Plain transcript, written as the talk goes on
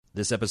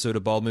This episode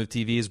of Bald Move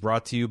TV is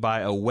brought to you by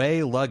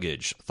Away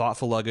Luggage,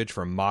 thoughtful luggage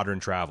for modern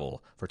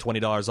travel. For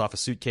 $20 off a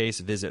suitcase,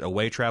 visit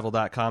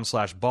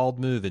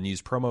awaytravel.com/baldmove and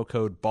use promo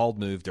code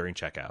BALDMOVE during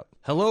checkout.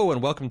 Hello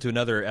and welcome to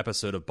another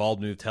episode of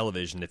Bald Move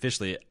Television, the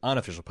officially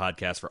unofficial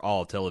podcast for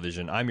all of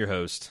television. I'm your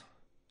host,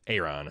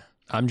 Aaron.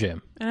 I'm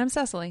Jim. And I'm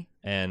Cecily.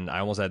 And I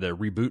almost had to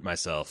reboot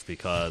myself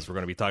because we're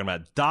going to be talking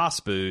about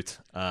Das Boot,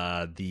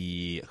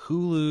 the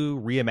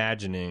Hulu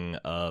reimagining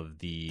of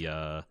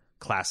the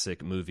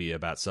classic movie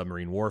about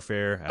submarine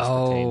warfare as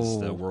pertains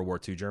to World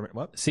War II Germany.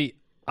 What? See,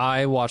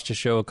 I watched a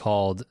show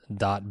called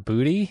Dot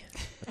Booty,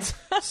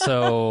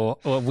 so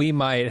we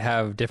might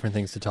have different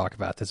things to talk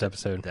about this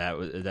episode.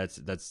 That's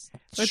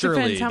It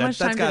surely depends. How much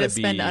time did it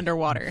spend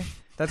underwater?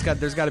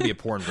 There's got to be a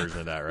porn version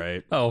of that,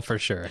 right? Oh, for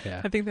sure,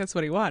 yeah. I think that's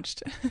what he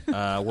watched.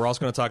 We're also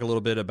going to talk a little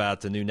bit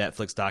about the new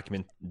Netflix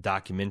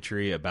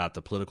documentary about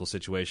the political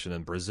situation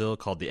in Brazil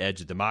called The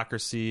Edge of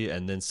Democracy,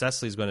 and then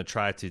Cecily's going to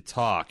try to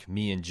talk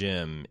me and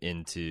Jim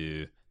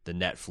into the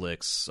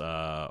Netflix.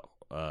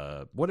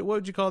 What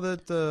would you call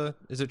it?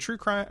 Is it true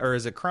crime or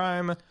is it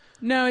crime?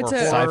 No, it's Or a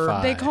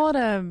sci-fi. They call it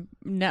a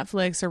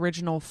Netflix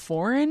original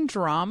foreign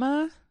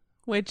drama,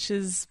 which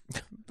is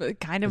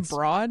kind of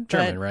broad.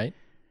 German, but right?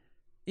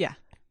 Yeah,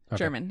 Okay.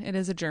 German. It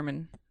is a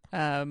German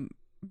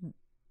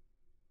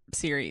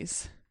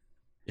series.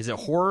 Is it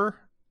horror?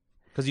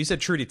 Because you said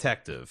True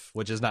Detective,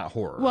 which is not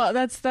horror. Well,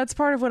 that's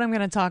part of what I'm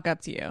going to talk up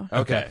to you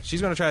okay.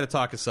 She's going to try to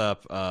talk us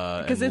up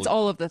because it's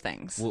all of the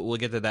things. We'll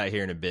get to that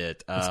here in a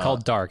bit. It's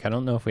called Dark. I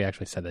don't know if we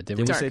actually said that, did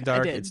we? Did we Dark. say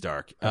dark? I did. It's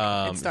dark.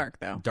 It's dark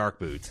though. Dark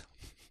Boot.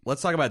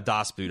 Let's talk about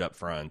Das Boot up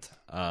front.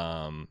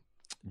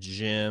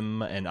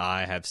 Jim and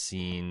I have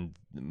seen.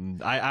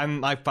 I'm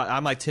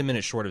like 10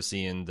 minutes short of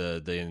seeing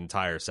the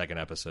entire second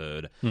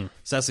episode.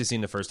 Cecily's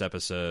seen the first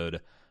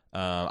episode.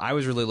 I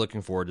was really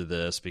looking forward to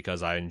this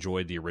because I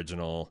enjoyed the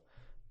original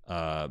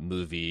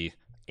movie,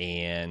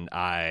 and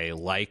I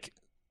like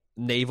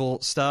naval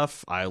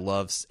stuff. I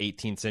love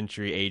 18th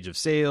century Age of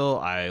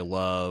Sail. I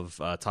love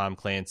Tom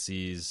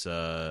Clancy's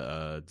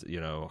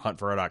Hunt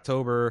for Red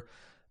October.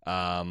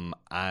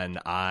 And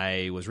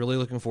I was really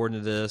looking forward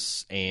to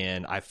this,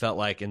 and I felt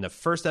like in the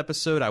first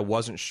episode I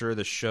wasn't sure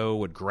the show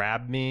would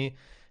grab me,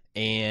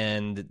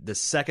 and the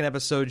second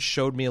episode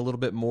showed me a little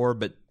bit more,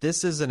 but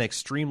this is an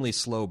extremely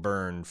slow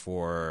burn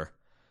for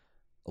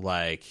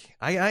like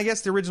I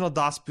guess the original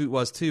Das Boot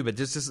was too, but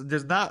just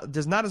there's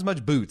not as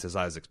much boots as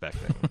I was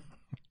expecting.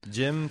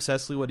 Jim,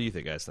 Cecily, what do you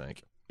guys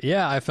think?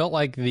 Yeah, I felt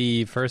like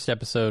the first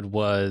episode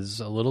was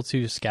a little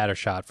too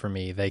scattershot for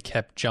me. They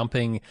kept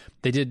jumping.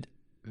 They did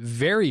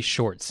very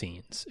short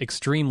scenes,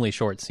 extremely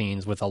short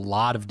scenes with a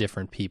lot of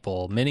different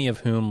people, many of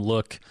whom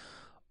look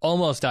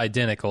almost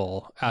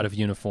identical out of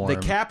uniform. The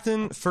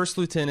captain, first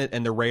lieutenant,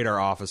 and the radar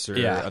officer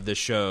Yeah. of the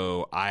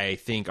show, I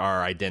think,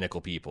 are identical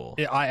people.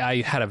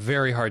 I had a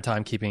very hard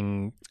time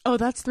keeping... Oh,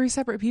 that's 3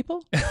 separate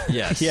people?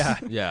 Yes.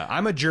 Yeah.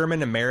 I'm a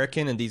German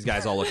American, and these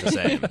guys all look the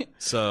same.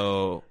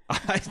 So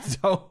I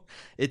don't.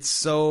 It's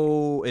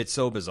so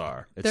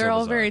bizarre. They're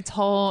all very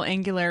tall,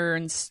 angular,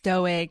 and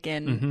stoic,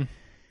 and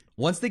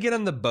Once they get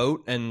on the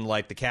boat and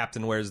like the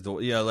captain wears the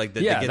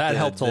they get that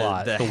helped a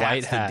lot. The The hats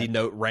white that hat.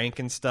 denote rank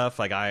and stuff.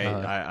 Like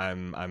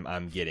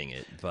I'm getting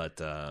it, but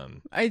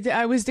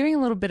I was doing a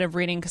little bit of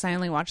reading because I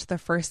only watched the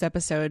first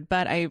episode,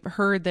 but I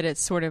heard that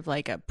it's sort of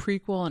like a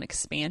prequel and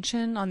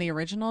expansion on the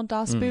original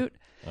Das Boot,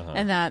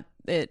 and that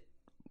it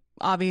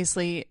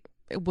obviously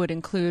would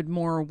include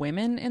more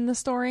women in the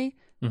story,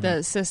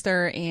 the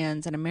sister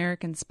and an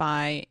American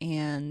spy,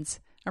 and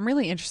I'm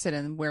really interested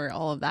in where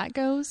all of that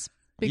goes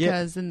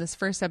because in this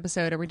first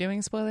episode, are we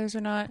doing spoilers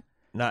or not?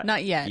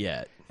 Not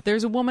yet.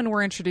 There's a woman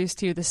we're introduced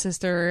to, the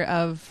sister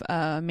of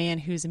a man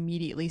who's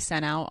immediately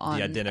sent out on...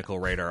 The identical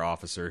radar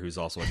officer who's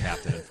also a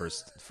captain and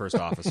first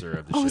officer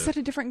of the Oh, ship. is that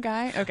a different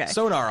guy? Okay.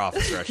 Sonar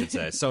officer, I should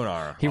say.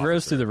 Sonar He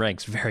rose officer. through the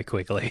ranks very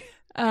quickly.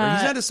 Or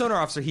he's not a sonar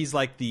officer. He's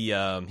like the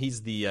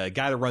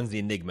guy that runs the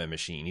Enigma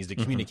machine. He's the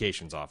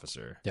communications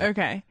officer. Yeah.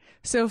 Okay.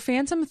 So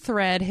Phantom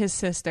Thread, his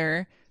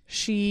sister,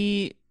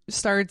 she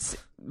starts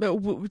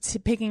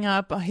picking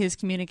up his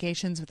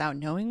communications without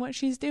knowing what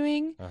she's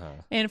doing.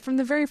 And from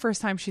the very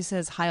first time she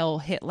says Heil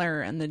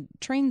Hitler and the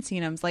train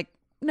scene, I was like,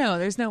 no,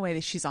 there's no way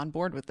that she's on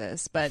board with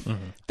this. But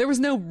there was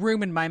no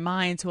room in my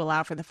mind to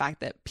allow for the fact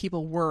that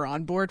people were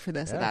on board for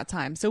this at that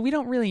time. So we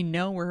don't really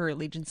know where her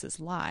allegiances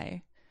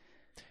lie.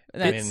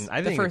 I mean, I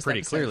the think first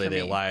pretty episode clearly for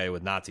they me. lie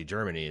with Nazi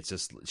Germany. It's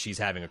just she's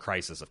having a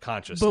crisis of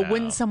consciousness. But now.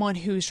 wouldn't someone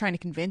who's trying to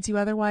convince you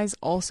otherwise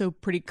also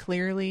pretty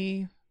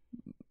clearly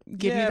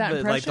give you that but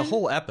impression? like the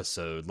whole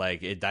episode, I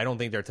don't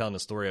think they're telling the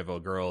story of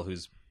a girl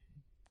who's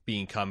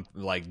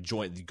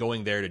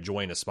going there to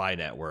join a spy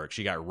network.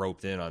 She got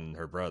roped in on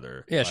her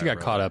brother. Yeah, she got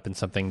caught up in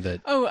something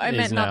that Oh, I is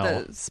meant now...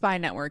 not the spy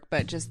network,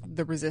 but just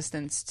the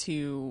resistance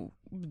to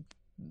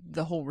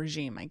the whole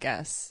regime, I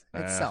guess,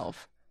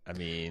 itself. I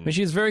mean,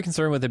 she was very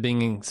concerned with it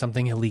being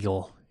something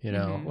illegal,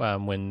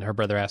 when her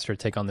brother asked her to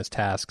take on this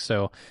task.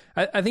 So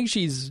I think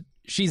she's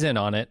in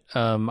on it.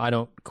 I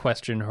don't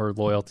question her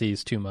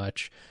loyalties too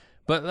much.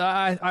 But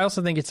I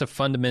also think it's a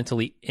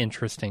fundamentally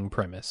interesting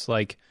premise.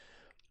 Like,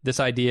 this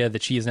idea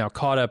that she is now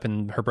caught up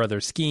in her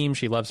brother's scheme.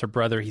 She loves her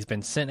brother. He's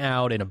been sent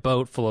out in a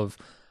boat full of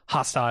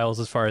hostiles,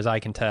 as far as I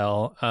can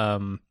tell.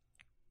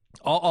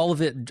 All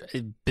of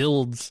it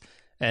builds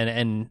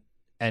and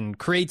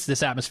creates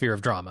this atmosphere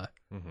of drama,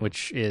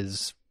 which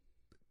is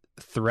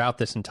throughout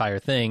this entire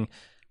thing.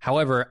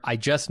 However, I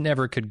just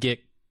never could get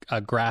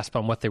a grasp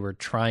on what they were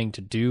trying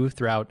to do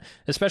throughout,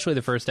 especially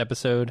the first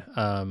episode.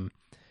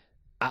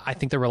 I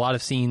think there were a lot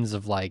of scenes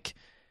of like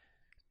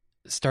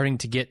starting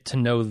to get to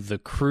know the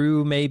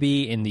crew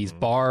maybe in these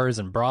bars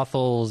and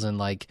brothels, and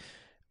like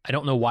I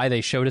don't know why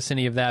they showed us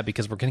any of that,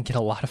 because we're going to get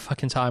a lot of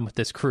fucking time with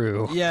this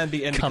crew. Yeah,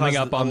 and coming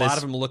up on a lot this.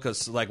 of them look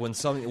us like when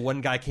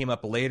one guy came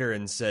up later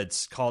and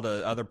called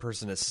a other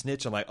person a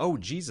snitch. I'm like, oh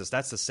Jesus,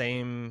 that's the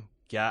same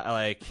guy.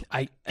 Like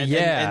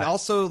and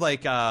also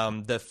like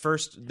the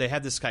first they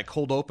had this kind of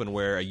cold open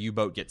where a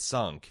U-boat gets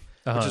sunk,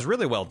 which is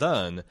really well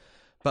done.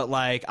 But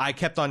like I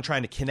kept on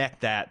trying to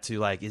connect that to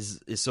like is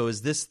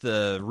this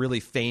the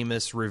really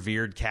famous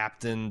revered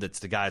captain that's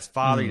the guy's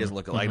father? He doesn't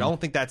look like. I don't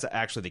think that's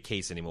actually the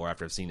case anymore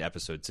after I've seen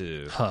episode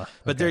 2.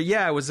 But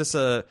it was just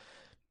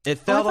it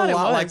felt a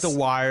lot like The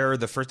Wire,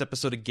 the first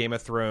episode of Game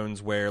of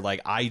Thrones, where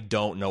like I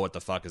don't know what the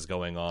fuck is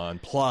going on,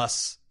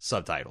 plus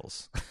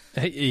subtitles.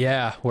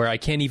 Yeah, where I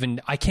can't even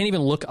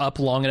look up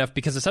long enough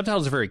because the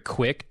subtitles are very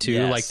quick too.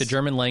 Yes. Like the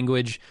German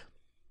language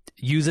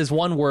uses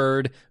one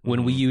word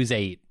when we use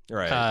 8.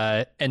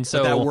 Right, and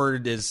so but that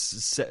word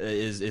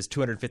is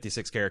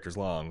 256 characters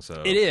long.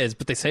 So it is,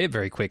 but they say it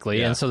very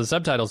quickly, and so the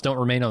subtitles don't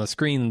remain on the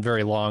screen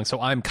very long. So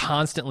I'm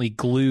constantly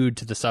glued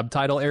to the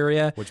subtitle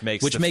area, which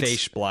makes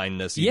face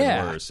blindness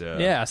even worse.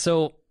 Yeah.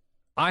 So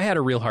I had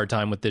a real hard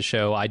time with this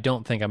show. I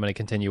don't think I'm going to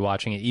continue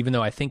watching it, even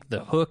though I think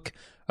the hook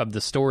of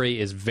the story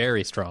is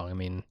very strong. I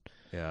mean,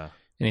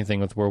 anything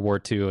with World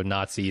War II and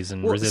Nazis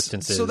and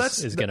resistance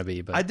is going to be.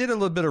 But I did a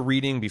little bit of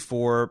reading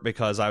before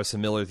because I was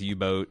familiar with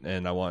U-boat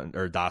and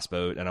Das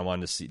Boot, and I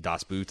wanted to see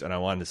Das Boot, and I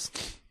wanted to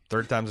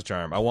third time's a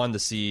charm. I wanted to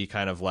see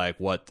kind of like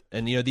what,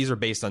 and these are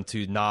based on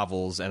 2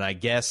 novels, and I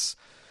guess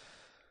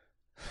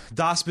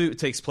Das Boot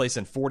takes place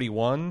in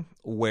 41,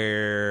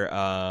 where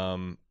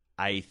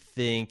I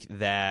think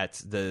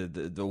that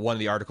the one of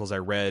the articles I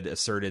read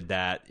asserted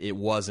that it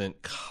wasn't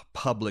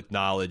public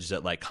knowledge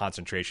that like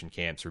concentration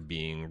camps were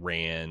being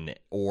ran,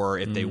 or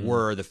if they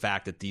were, the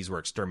fact that these were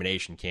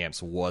extermination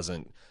camps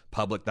wasn't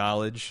public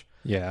knowledge.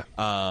 Yeah.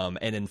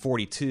 And in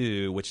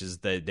 42, which is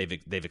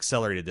they've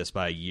accelerated this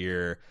by a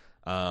year.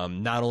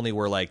 Not only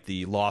were like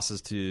the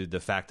losses to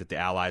the fact that the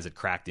Allies had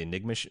cracked the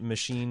Enigma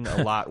machine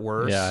a lot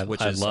worse. Yeah,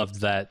 I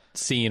loved that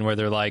scene where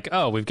they're like,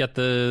 "Oh, we've got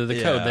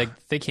the code.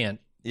 They can't."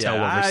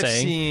 Tell what we're saying.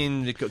 I've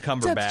seen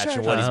Cumberbatch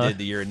and what he did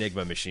to your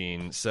Enigma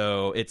machine.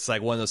 So it's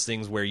like one of those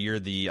things where you're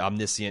the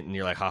omniscient and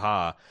you're like,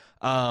 haha.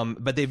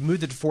 But they've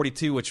moved it to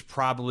 42, which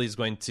probably is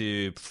going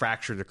to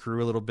fracture the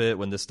crew a little bit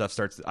when this stuff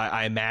starts,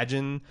 I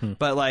imagine.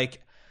 But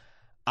like,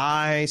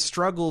 I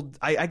struggled.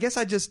 I guess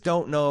I just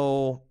don't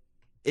know.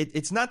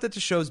 It's not that the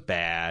show's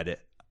bad,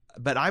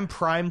 but I'm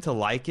primed to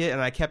like it.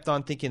 And I kept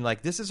on thinking,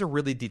 like, this is a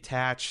really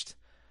detached,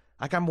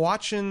 like I'm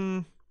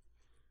watching...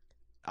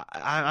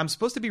 I'm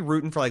supposed to be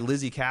rooting for like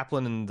Lizzie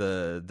Kaplan and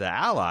the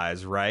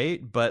Allies,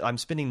 right? But I'm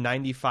spending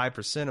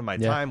 95% of my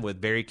time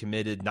with very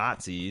committed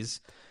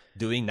Nazis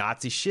doing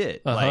Nazi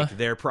shit. Like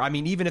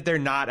even if they're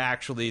not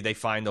actually, they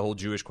find the whole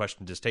Jewish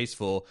question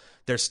distasteful,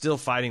 they're still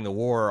fighting the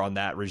war on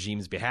that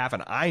regime's behalf,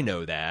 and I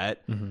know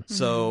that.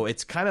 So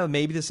it's kind of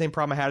maybe the same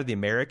problem I had with the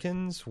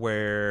Americans,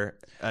 where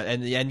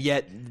and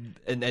even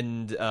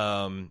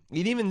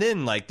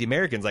then, like the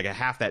Americans, like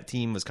half that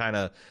team was kind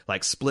of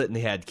like split and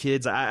they had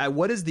kids.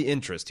 What is the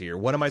interest here?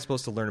 What am I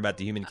supposed to learn about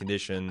the human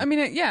condition? I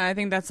mean, yeah, I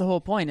think that's the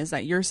whole point, is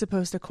that you're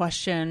supposed to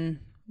question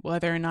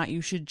whether or not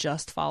you should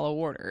just follow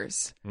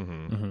orders,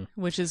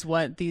 which is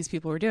what these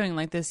people were doing.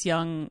 Like this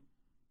young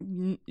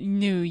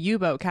new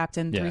U-boat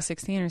captain,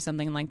 316 or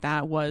something like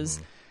that, was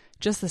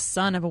just the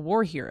son of a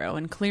war hero.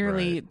 And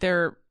clearly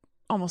they're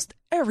almost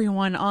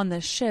everyone on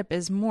this ship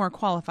is more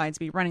qualified to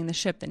be running the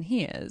ship than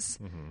he is.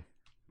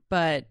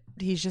 But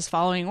he's just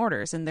following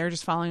orders, and they're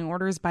just following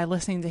orders by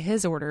listening to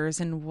his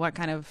orders and what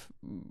kind of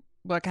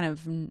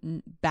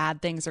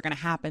bad things are going to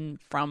happen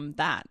from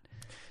that.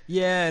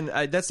 Yeah,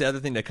 and that's the other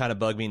thing that kind of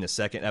bugged me in the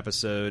second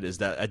episode, is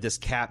that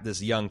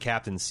this young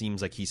captain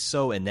seems like he's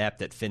so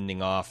inept at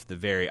fending off the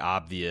very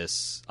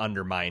obvious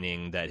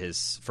undermining that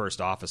his first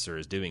officer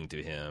is doing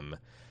to him.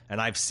 And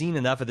I've seen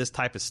enough of this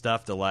type of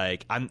stuff to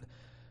like, I'm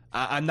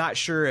not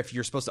sure if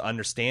you're supposed to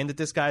understand that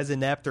this guy's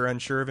inept or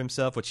unsure of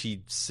himself, which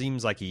he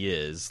seems like he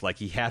is. Like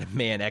he had a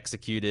man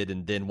executed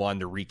and then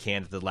wanted to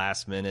recant at the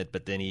last minute,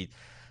 but then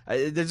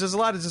there's just a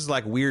lot of just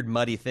like weird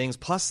muddy things.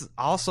 Plus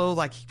also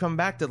like he come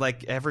back to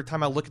like every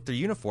time I look at their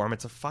uniform,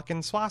 it's a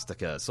fucking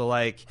swastika. So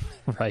like,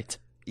 right.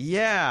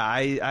 Yeah,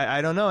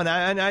 I don't know. And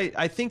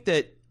I think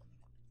that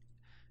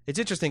it's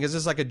interesting because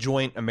it's like a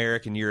joint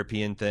American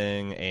European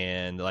thing,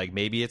 and like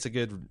maybe it's a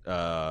good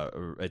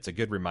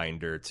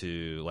reminder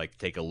to like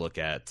take a look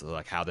at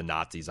like how the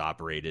Nazis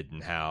operated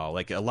and how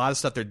like a lot of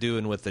stuff they're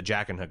doing with the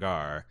Jack and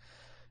Hagar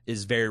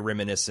is very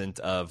reminiscent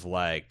of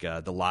like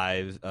the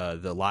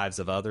lives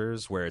of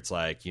others, where it's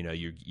like, you know,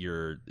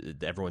 you're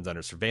everyone's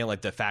under surveillance,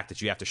 like the fact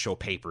that you have to show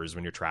papers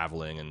when you're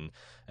traveling,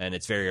 and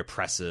it's very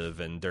oppressive,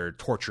 and they're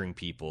torturing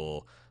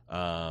people.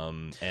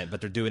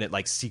 But they're doing it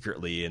like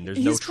secretly, and there's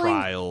no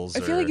trials. I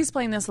feel like he's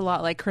playing this a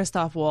lot like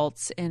Christoph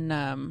Waltz in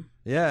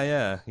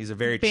he's a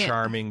very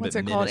charming. What's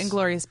it called?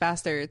 Inglourious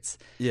Bastards.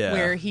 Yeah,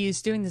 where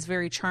he's doing this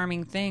very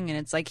charming thing, and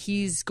it's like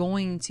he's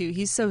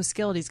so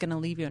skilled, he's going to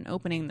leave you an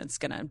opening that's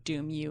going to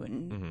doom you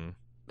and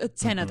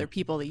 10 other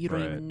people that you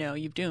don't even know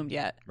you've doomed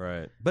yet.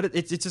 Right, but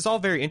it's just all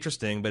very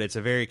interesting, but it's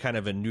a very kind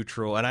of a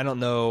neutral, and I don't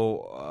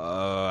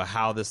know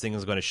how this thing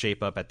is going to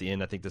shape up at the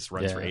end. I think this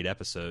runs for 8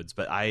 episodes,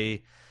 but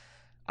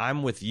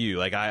I'm with you.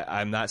 Like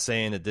I'm not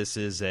saying that this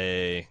is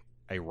a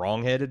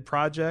wrong-headed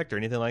project or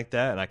anything like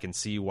that, and I can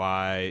see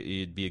why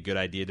it'd be a good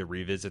idea to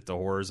revisit the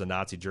horrors of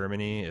Nazi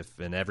Germany.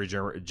 And every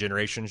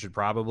generation should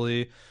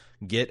probably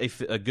get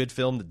a good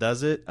film that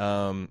does it.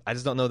 I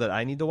just don't know that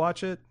I need to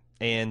watch it.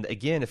 And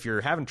again, if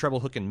you're having trouble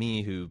hooking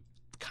me, who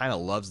kind of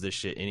loves this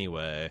shit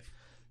anyway,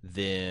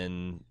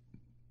 then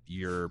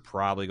you're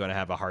probably going to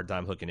have a hard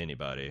time hooking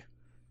anybody.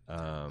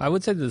 I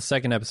would say that the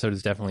second episode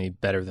is definitely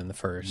better than the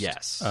first.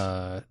 Yes.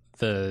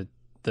 They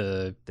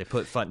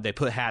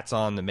put hats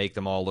on to make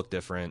them all look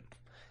different.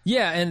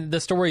 Yeah, and the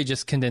story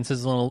just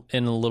condenses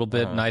in a little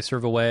bit nicer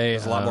of a way.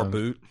 There's a lot more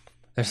boot.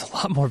 There's a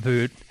lot more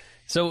boot.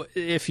 So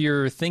if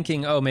you're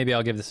thinking, oh, maybe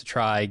I'll give this a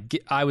try,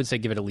 I would say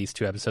give it at least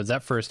 2 episodes.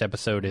 That first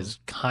episode is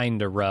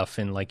kind of rough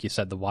in, like you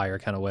said, the Wire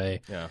kind of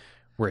way. Yeah.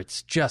 Where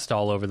it's just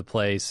all over the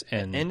place,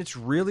 and it's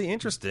really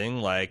interesting.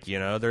 Like, you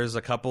know, there's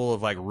a couple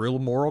of like real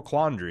moral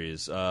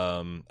quandaries,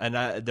 and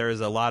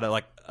there's a lot of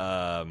like,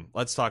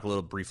 let's talk a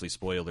little briefly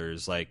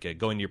spoilers. Like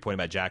going to your point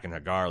about Jack and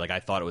Hagar, like I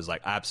thought it was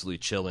like absolutely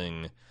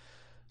chilling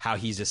how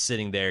he's just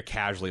sitting there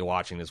casually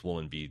watching this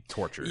woman be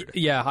tortured.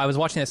 Yeah, I was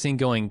watching that scene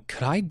going,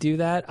 could I do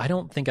that? I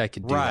don't think I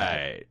could do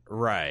that.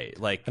 Right.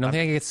 Like I don't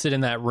think I could sit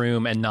in that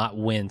room and not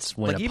wince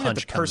when like, a even punch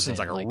if the person's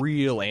comes in. like a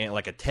real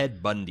like a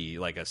Ted Bundy,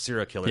 like a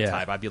serial killer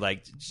type, I'd be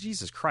like,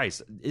 Jesus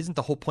Christ, isn't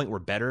the whole point we're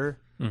better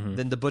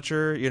than the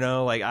butcher? You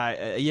know, like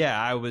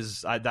I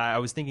was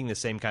thinking the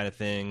same kind of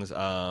things.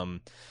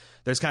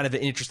 There's kind of an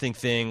interesting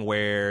thing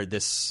where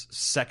this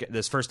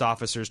first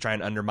officer is trying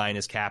to undermine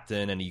his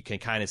captain, and you can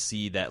kind of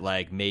see that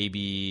like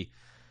maybe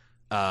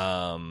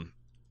they're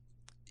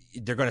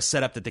going to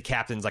set up that the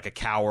captain's like a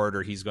coward,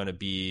 or he's going to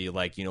be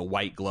like, you know,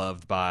 white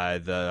gloved by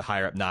the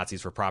higher up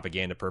Nazis for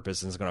propaganda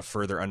purposes, and is going to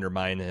further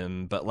undermine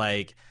him. But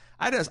like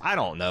I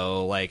don't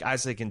know. Like I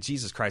was thinking,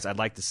 Jesus Christ, I'd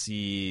like to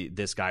see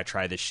this guy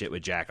try this shit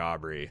with Jack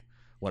Aubrey.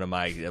 One of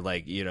my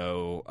like, you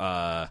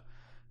know,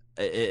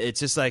 it's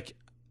just like.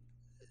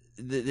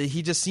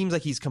 He just seems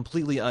like he's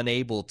completely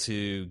unable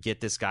to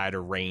get this guy to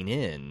rein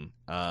in.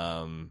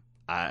 And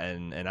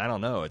I don't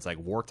know. It's like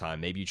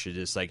wartime. Maybe you should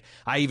just like.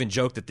 I even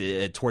joked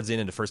at towards the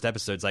end of the first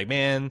episode. It's like,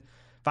 man,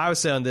 if I was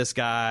selling this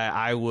guy,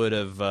 I would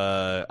have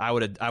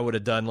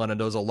done one of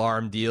those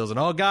alarm deals. And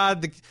oh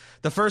god,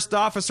 the first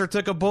officer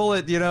took a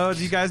bullet. You know,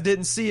 you guys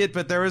didn't see it,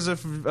 but there was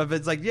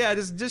it's like, yeah,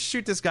 just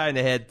shoot this guy in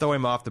the head, throw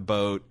him off the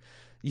boat.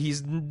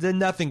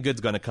 Nothing good's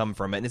going to come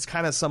from it, and it's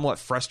kind of somewhat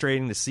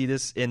frustrating to see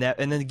this in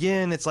that. And then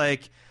again, it's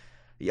like,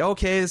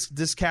 okay,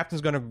 this captain's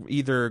going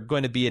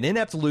to be an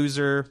inept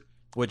loser,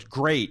 which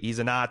great, he's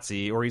a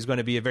Nazi, or he's going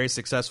to be a very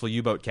successful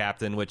U-boat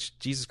captain, which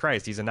Jesus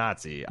Christ, he's a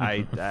Nazi.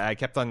 I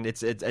kept on.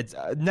 It's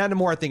not the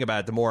more I think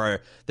about it, the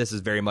more this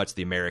is very much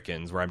the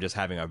Americans, where I'm just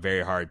having a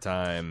very hard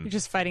time. You're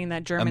just fighting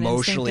that German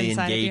emotionally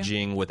instinct inside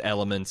engaging with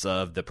elements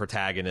of the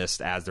protagonist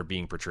as they're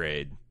being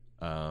portrayed.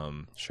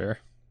 Sure.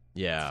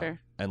 Yeah. Fair.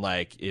 And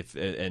like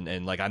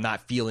and like I'm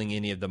not feeling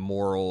any of the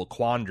moral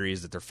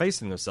quandaries that they're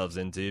facing themselves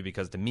into,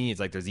 because to me it's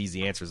like there's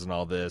easy answers in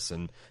all this,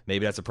 and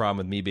maybe that's a problem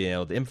with me being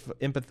able to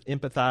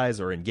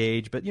empathize or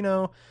engage. But you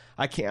know,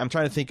 I'm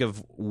trying to think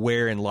of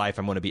where in life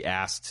I'm going to be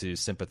asked to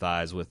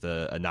sympathize with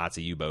a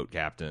Nazi U-boat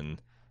captain,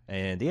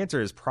 and the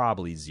answer is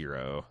probably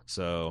 0.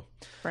 So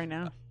right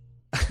now.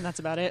 That's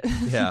about it.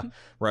 Yeah,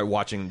 right.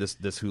 Watching this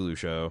Hulu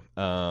show.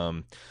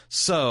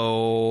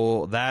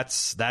 So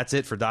that's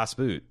it for Das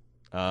Boot.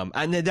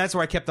 And that's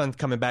where I kept on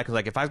coming back.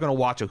 Like, if I was going to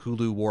watch a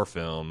Hulu war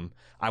film,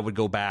 I would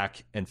go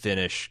back and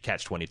finish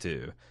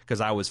Catch-22, because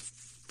I was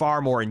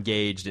far more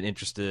engaged and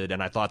interested,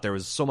 and I thought there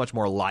was so much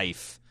more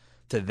life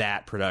to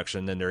that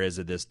production than there is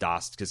at this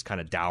just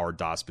kind of dour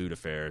Das Boot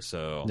affair.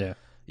 So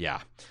yeah.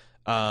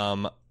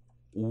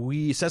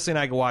 Cecily and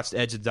I watched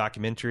Edge of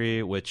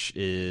Documentary, which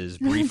is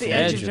briefly the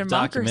Edge of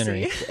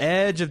Democracy.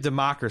 Edge of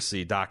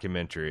Democracy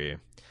documentary,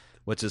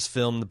 which is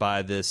filmed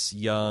by this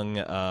young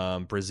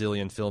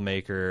Brazilian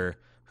filmmaker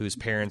whose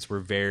parents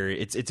were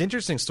it's an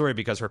interesting story,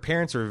 because her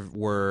parents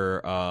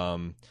were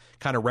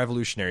kind of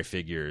revolutionary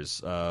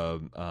figures,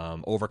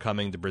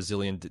 overcoming the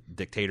Brazilian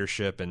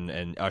dictatorship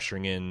and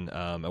ushering in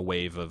a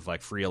wave of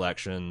like free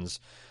elections.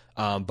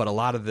 but a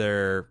lot of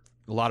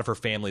her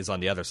family's on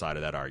the other side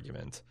of that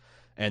argument.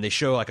 And they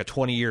show like a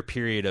 20-year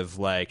period of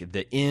like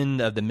the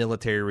end of the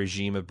military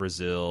regime of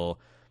Brazil,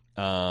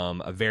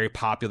 a very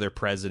popular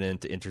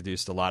president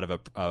introduced a lot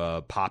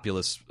of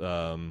populist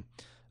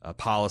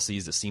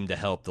policies that seem to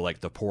help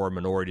the poor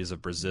minorities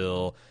of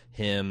Brazil,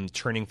 him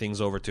turning things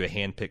over to a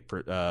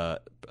handpicked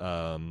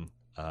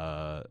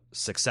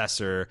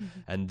successor,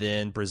 and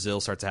then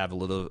Brazil starts to have a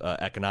little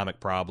economic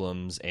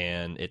problems,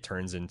 and it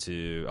turns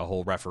into a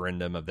whole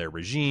referendum of their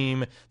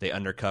regime. They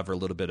uncover a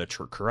little bit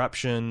of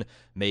corruption.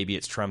 Maybe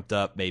it's trumped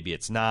up, maybe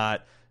it's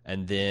not.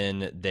 And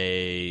then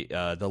they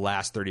the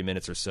last 30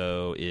 minutes or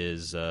so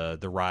is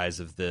the rise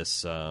of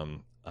this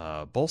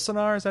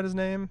Bolsonaro. Is that his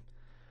name?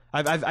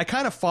 I've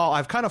kind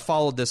of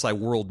followed this like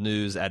world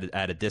news at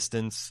a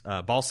distance.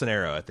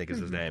 Bolsonaro, I think, is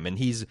his name, and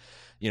he's,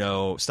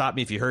 stop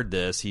me if you heard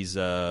this. He's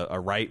a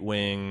right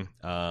wing,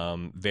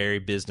 very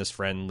business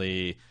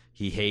friendly.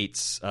 He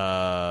hates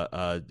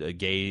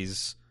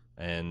gays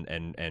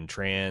and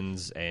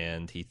trans,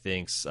 and he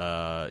thinks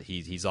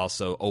he's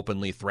also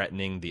openly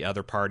threatening the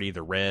other party,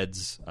 the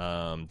Reds,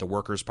 the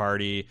Workers'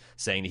 Party,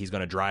 saying that he's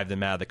going to drive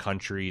them out of the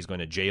country, he's going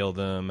to jail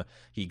them.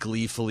 He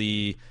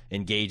gleefully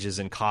engages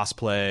in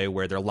cosplay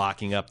where they're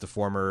locking up the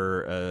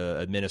former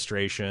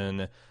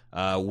administration.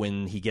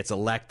 When he gets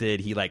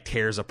elected, he like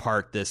tears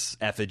apart this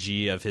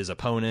effigy of his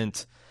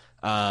opponent.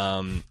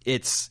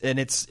 It's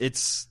really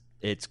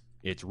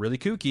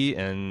kooky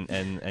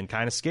and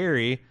kind of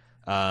scary.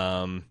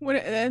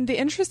 And the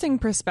interesting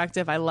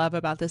perspective I love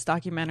about this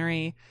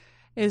documentary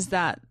is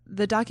that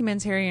the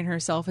documentarian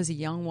herself is a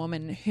young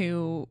woman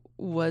who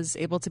was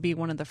able to be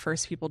one of the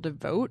first people to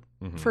vote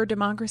for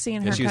democracy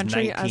in her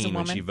country as a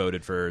woman. When she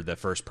voted for the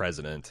first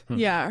president.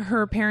 Yeah,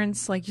 her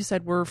parents, like you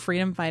said, were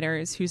freedom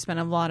fighters who spent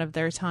a lot of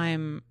their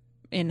time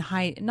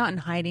not in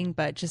hiding,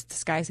 but just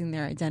disguising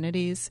their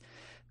identities,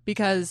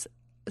 because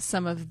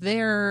some of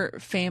their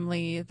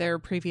family, their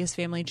previous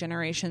family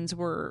generations,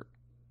 were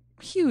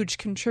huge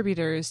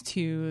contributors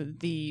to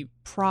the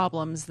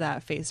problems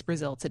that face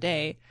Brazil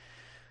today.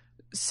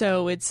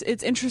 So it's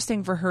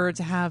interesting for her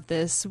to have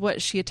this.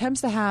 What she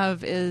attempts to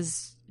have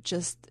is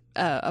just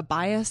a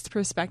biased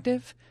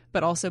perspective,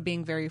 but also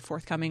being very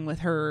forthcoming with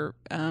her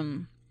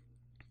own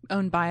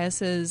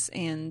biases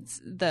and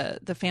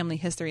the family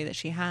history that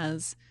she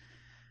has.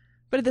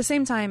 But at the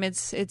same time,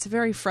 it's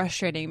very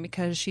frustrating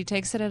because she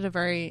takes it at a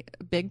very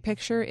big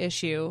picture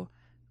issue,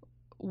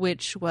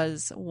 which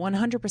was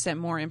 100%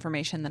 more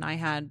information than I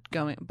had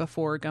going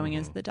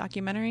into the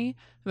documentary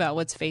about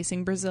what's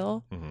facing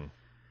Brazil.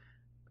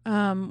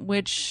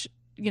 Which,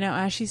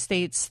 as she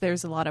states,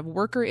 there's a lot of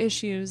worker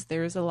issues,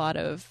 there's a lot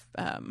of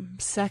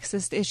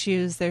sexist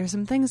issues, there's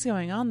some things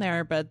going on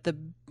there, but the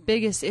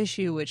biggest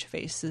issue which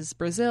faces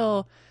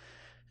Brazil,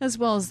 as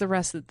well as the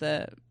rest of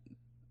the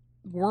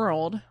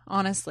world,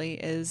 honestly,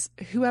 is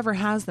whoever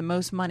has the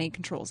most money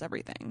controls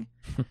everything.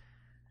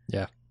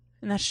 Yeah.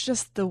 And that's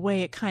just the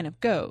way it kind of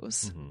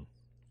goes.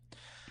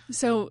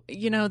 So,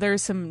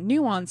 there's some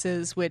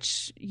nuances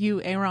which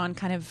you, Aaron,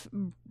 kind of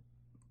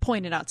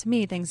pointed out to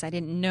me, things I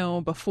didn't know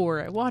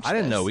before I watched I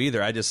didn't this. know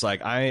either. I just like,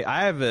 when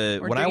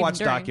I watch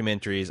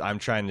documentaries, I'm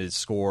trying to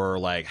score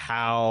like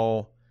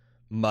how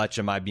much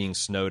am I being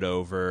snowed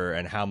over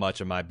and how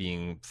much am I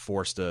being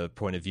forced a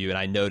point of view. And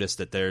I noticed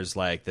that there's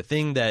like the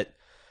thing that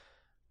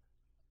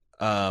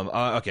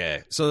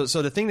okay. So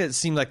the thing that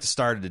seemed like the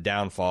start of the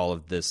downfall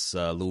of this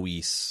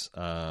Luis,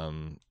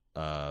 the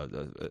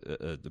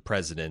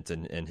president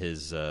and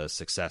his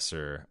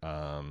successor,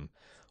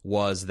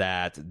 was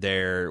that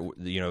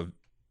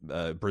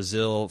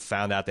Brazil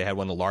found out they had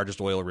one of the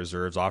largest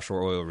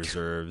offshore oil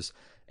reserves.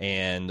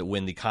 And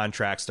when the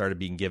contracts started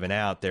being given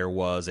out, there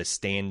was a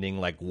standing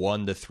like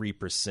 1% to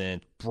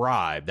 3%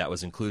 bribe that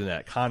was included in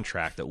that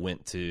contract that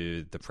went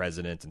to the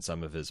president and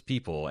some of his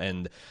people.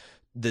 And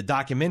the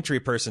documentary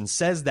person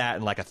says that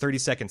in like a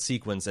 30-second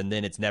sequence, and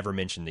then it's never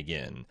mentioned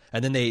again.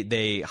 And then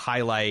they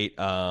highlight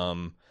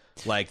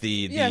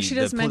she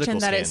does mention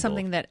that it's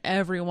something that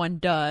everyone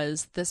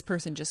does. This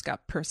person just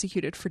got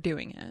persecuted for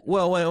doing it.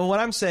 Well, what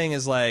I'm saying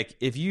is like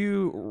if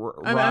you,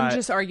 I'm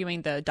just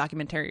arguing the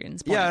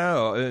documentarian's point. Yeah,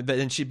 no,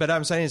 but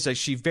I'm saying it's like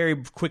she very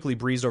quickly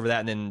breezed over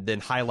that and then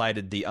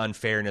highlighted the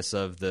unfairness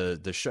of the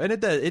show, and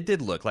it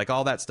did look like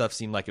all that stuff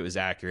seemed like it was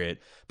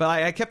accurate. But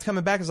I kept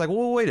coming back. It's like,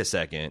 well, wait a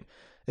second.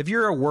 If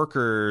you're a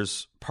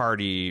Workers'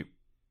 Party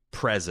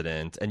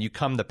president and you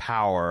come to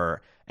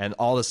power and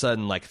all of a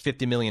sudden like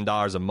 $50 million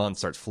a month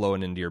starts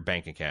flowing into your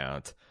bank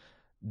account,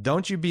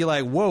 don't you be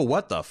like, whoa,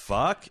 what the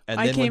fuck? And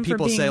then when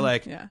people say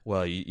like,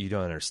 well, you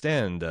don't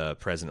understand,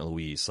 President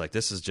Luis, like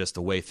this is just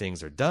the way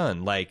things are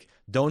done. Like,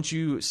 don't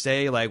you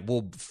say like,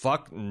 well,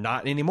 fuck,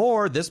 not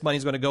anymore. This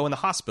money's going to go in the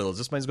hospitals.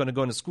 This money's going to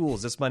go into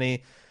schools. This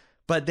money...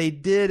 But they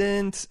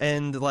didn't,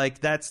 and like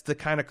that's the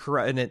kind of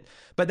corrupt.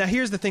 But now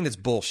here's the thing that's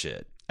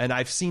bullshit, and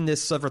I've seen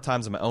this several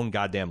times in my own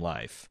goddamn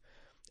life.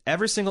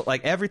 Every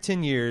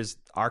 10 years,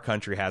 our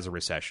country has a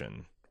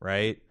recession,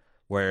 right?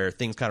 where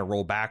things kind of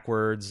roll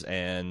backwards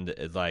and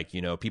like,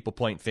 you know, people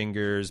point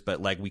fingers,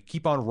 but like we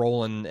keep on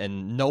rolling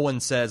and no one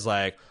says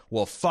like,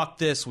 well, fuck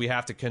this. We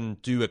have to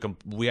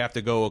we have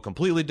to go a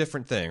completely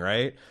different thing.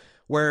 Right.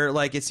 Where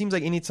like it seems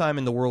like anytime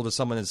in the world that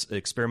someone is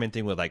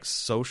experimenting with like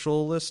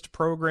socialist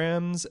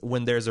programs,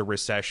 when there's a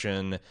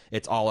recession,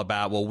 it's all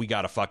about, well, we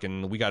got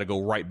to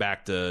go right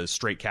back to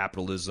straight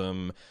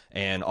capitalism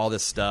and all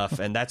this stuff.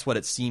 And that's what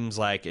it seems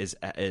like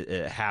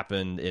it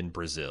happened in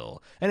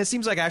Brazil. And it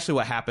seems like actually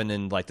what happened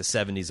in like the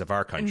 70s of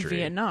our country. In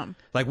Vietnam.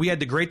 Like we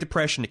had the Great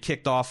Depression that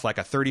kicked off like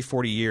a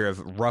 30-40 year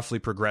of roughly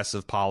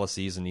progressive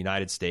policies in the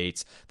United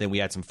States. Then we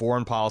had some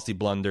foreign policy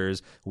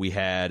blunders. We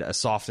had a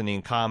softening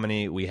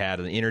economy. We had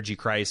an energy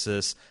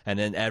crisis. And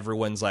then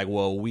everyone's like,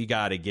 well, we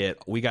got to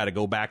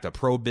go back to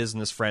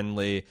pro-business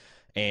friendly.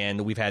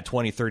 And we've had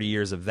 20-30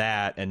 years of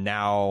that. And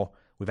now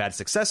we've had a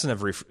succession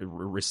of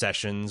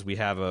recessions. We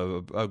have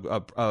a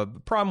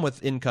problem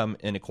with income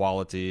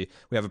inequality.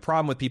 We have a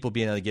problem with people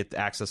being able to get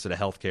access to the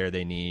health care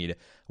they need.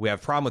 We have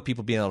a problem with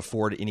people being able to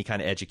afford any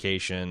kind of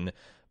education.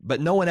 But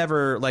no one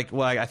ever, like,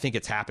 well, I think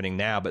it's happening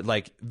now, but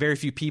like very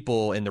few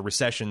people in the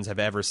recessions have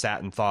ever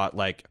sat and thought,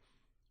 like,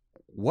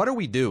 what are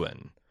we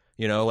doing?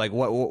 You know, like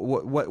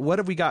what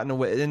have we gotten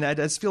away? And I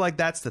just feel like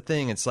that's the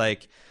thing. It's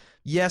like,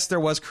 yes, there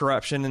was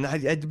corruption,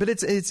 but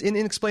it's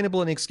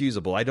inexplainable and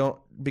inexcusable.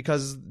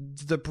 Because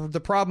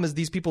the problem is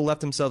these people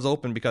left themselves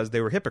open because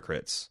they were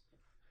hypocrites.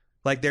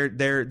 Like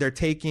they're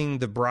taking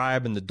the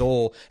bribe and the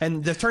dole,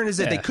 and the turn is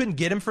that they couldn't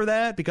get him for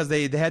that because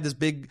they had this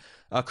big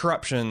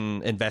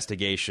corruption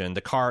investigation,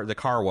 the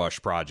car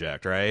wash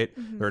project, right?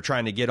 Mm-hmm. They were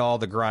trying to get all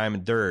the grime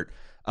and dirt.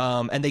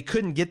 And they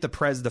couldn't get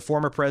the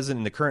former president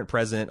and the current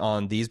president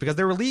on these because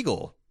they were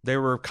legal.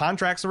 There were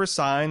contracts that were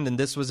signed, and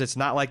this was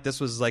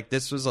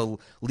a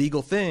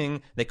legal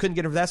thing. They couldn't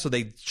get him for that, so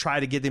they tried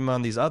to get him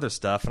on these other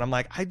stuff. And I'm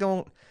like,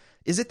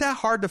 is it that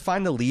hard to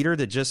find a leader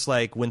that just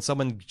like when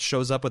someone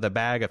shows up with a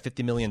bag of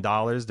 $50 million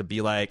to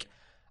be like,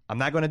 I'm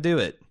not going to do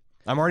it.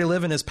 I'm already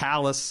living in this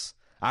palace.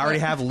 I already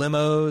have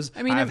limos.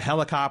 I have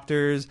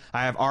helicopters.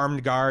 I have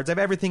armed guards. I have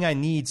everything I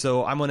need.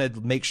 So I'm going to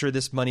make sure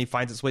this money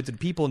finds its way to the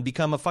people and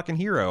become a fucking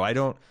hero. I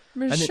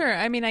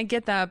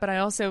get that, but I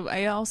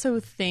also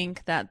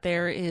think that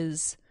there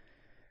is,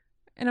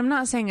 and I'm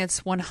not saying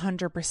it's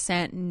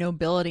 100%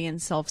 nobility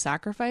and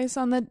self-sacrifice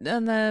on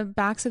the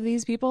backs of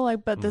these people.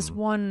 Like, but this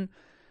one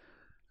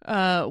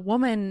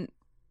woman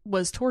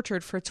was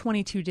tortured for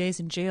 22 days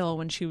in jail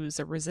when she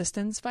was a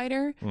resistance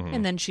fighter. Mm-hmm.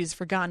 And then she's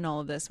forgotten all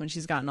of this when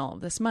she's gotten all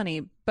of this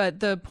money. But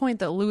the point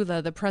that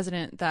Lula, the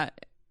president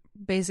that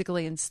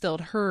basically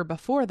instilled her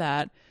before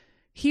that,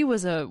 he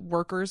was a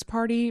Workers'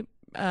 Party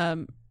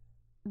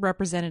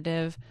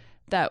representative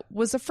that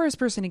was the first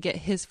person to get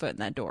his foot in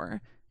that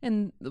door.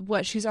 And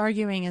what she's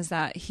arguing is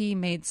that he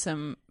made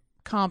some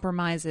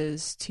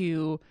compromises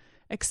to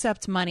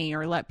accept money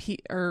or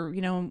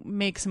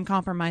make some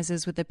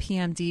compromises with the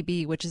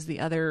PMDB, which is the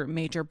other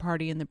major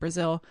party in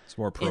Brazil. It's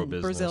more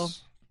pro-business. Brazil.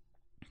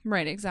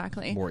 Right,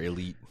 exactly. More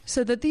elite.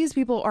 So that these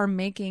people are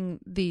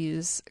making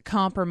these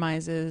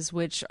compromises,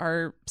 which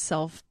are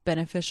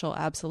self-beneficial,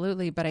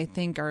 absolutely, but I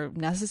think are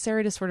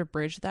necessary to sort of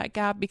bridge that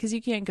gap, because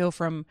you can't go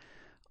from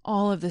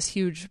all of this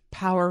huge,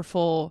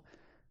 powerful,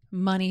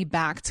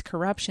 money-backed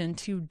corruption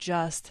to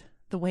just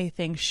the way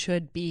things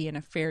should be in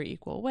a fair,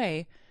 equal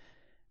way.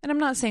 And I'm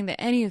not saying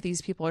that any of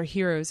these people are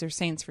heroes or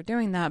saints for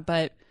doing that,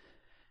 but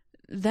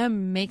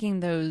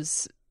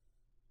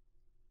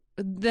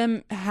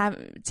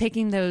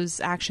taking those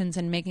actions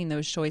and making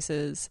those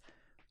choices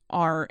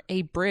are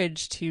a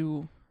bridge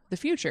to the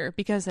future,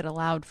 because it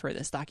allowed for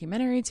this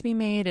documentary to be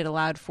made. It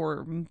allowed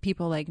for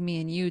people like me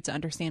and you to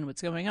understand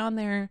what's going on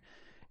there.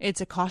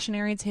 It's a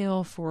cautionary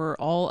tale for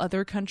all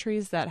other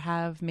countries that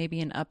have maybe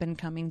an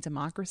up-and-coming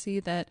democracy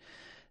that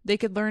they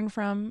could learn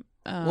from.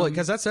 Well,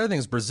 because that's the other thing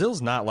is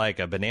Brazil's not like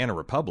a banana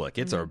republic.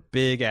 It's a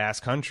big ass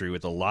country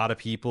with a lot of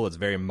people. It's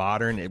very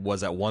modern. It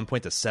was at one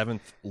point the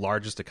 7th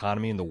largest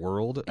economy in the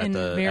world at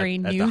the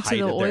height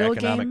of their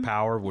economic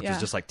power, which was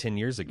just like 10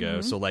 years ago.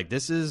 Mm-hmm. So like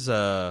this is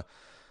a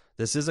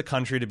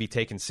country to be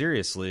taken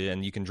seriously,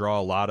 and you can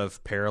draw a lot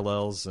of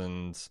parallels.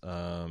 And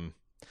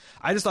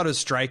I just thought it was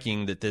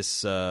striking that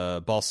this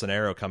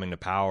Bolsonaro coming to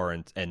power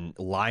and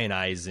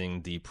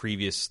lionizing the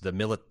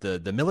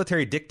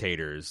military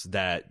dictators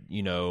that,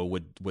 you know,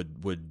 would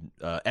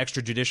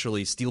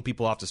extrajudicially steal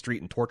people off the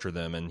street and torture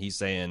them, and he's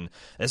saying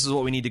this is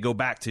what we need to go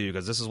back to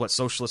because this is what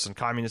socialists and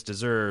communists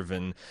deserve.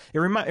 And it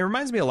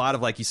reminds me a lot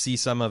of, like, you see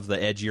some of the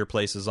edgier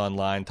places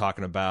online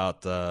talking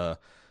about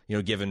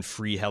giving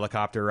free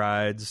helicopter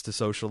rides to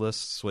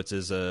socialists, which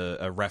is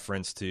a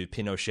reference to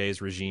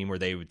Pinochet's regime, where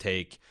they would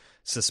take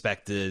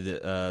suspected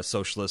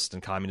socialist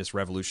and communist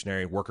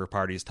revolutionary worker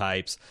parties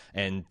types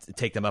and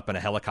take them up in a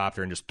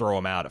helicopter and just throw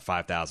them out at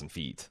 5,000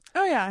 feet.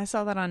 Oh yeah, I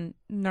saw that on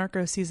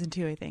Narcos season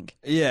 2, I think.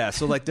 Yeah,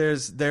 so like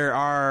there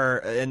are,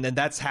 and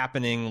that's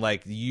happening.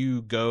 Like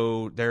you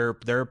go, they're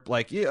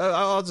like, you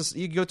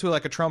go to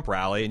like a Trump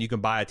rally and you can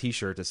buy a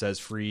T-shirt that says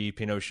 "Free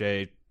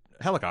Pinochet."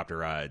 helicopter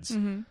rides.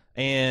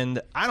 And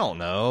I don't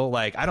know,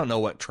 like, I don't know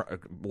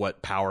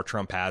what power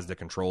Trump has to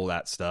control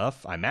that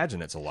stuff. I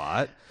imagine it's a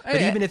lot. But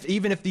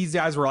even if these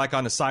guys were like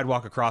on the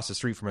sidewalk across the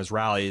street from his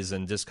rallies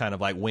and just kind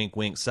of like wink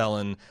wink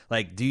selling,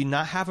 like, do you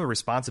not have a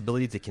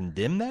responsibility to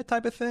condemn that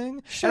type of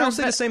thing? Sure, and I'll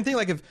say the same thing,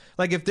 like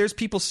if there's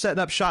people setting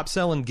up shop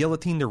selling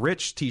Guillotine the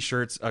Rich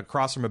t-shirts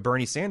across from a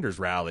Bernie Sanders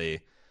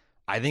rally,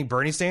 I think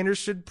Bernie Sanders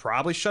should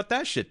probably shut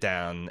that shit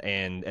down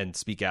and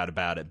speak out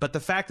about it. But the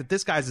fact that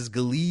this guy's is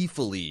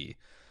gleefully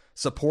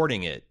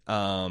supporting it,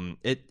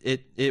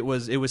 it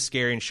was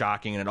scary and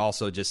shocking, and it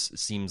also just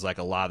seems like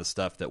a lot of the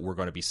stuff that we're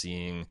going to be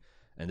seeing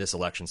in this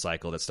election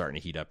cycle that's starting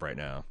to heat up right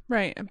now.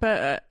 Right,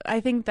 but I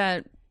think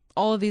that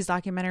all of these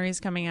documentaries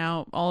coming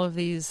out, all of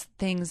these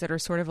things that are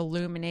sort of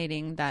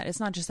illuminating that it's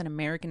not just an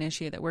American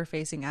issue that we're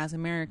facing as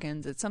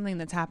Americans, it's something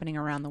that's happening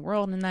around the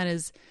world, and that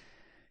is,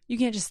 you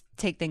can't just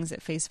take things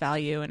at face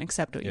value and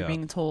accept what you're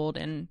being told,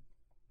 and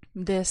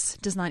this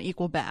does not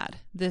equal bad.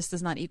 This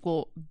does not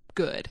equal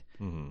good.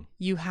 Mm-hmm.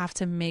 You have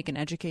to make an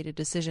educated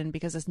decision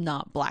because it's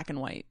not black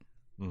and white.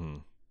 Mm-hmm.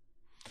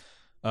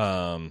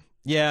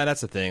 Yeah, that's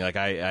the thing. Like,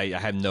 I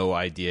have no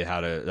idea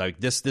how to, like,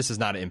 this is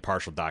not an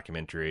impartial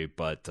documentary,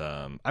 but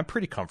I'm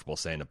pretty comfortable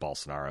saying that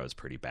Bolsonaro is a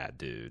pretty bad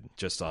dude,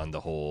 just on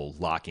the whole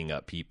locking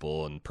up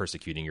people and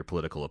persecuting your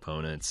political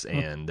opponents,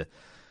 and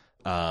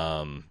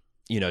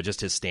you know,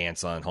 just his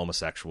stance on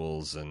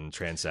homosexuals and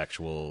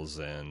transsexuals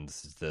and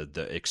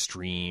the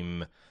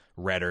extreme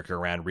rhetoric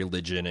around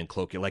religion and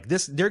cloaking. Like,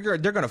 this, they're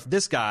gonna,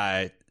 this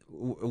guy,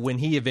 when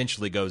he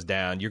eventually goes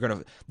down, you're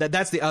gonna,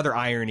 that's the other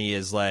irony,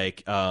 is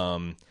like,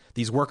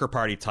 these worker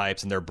party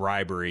types and their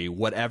bribery,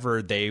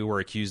 whatever they were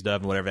accused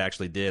of and whatever they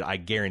actually did, I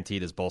guarantee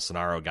this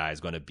Bolsonaro guy is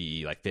going to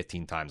be like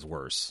 15 times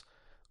worse.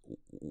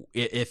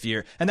 If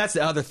you're, and that's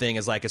the other thing,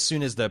 is like, as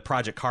soon as the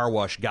Project Car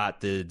Wash got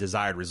the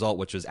desired result,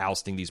 which was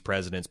ousting these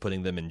presidents,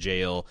 putting them in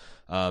jail,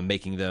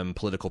 making them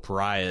political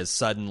pariahs,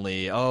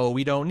 suddenly, oh,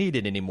 we don't need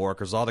it anymore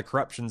because all the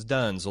corruption's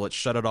done, so let's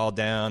shut it all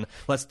down,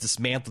 let's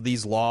dismantle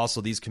these laws so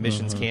these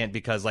commissions can't,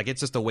 because like,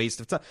 it's just a waste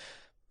of time.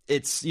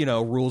 It's, you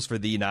know, rules for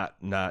thee,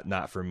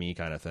 not for me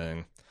kind of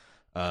thing.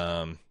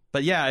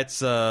 But yeah,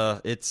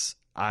 it's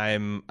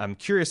I'm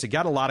curious. It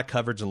got a lot of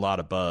coverage and a lot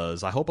of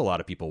buzz. I hope a lot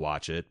of people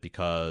watch it,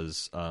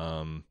 because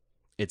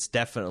it's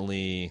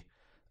definitely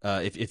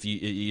if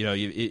you know,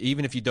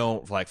 even if you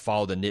don't like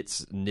follow the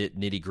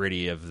nitty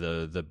gritty of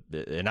the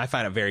and I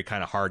find it very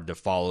kind of hard to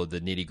follow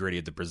the nitty gritty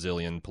of the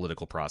Brazilian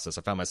political process.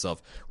 I found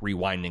myself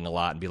rewinding a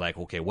lot and be like,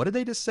 okay, what did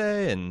they just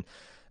say? And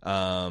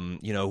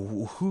you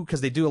know, who,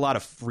 because they do a lot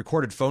of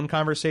recorded phone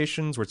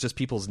conversations where it's just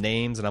people's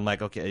names, and I'm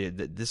like, okay,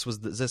 this was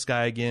this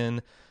guy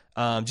again.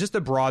 Just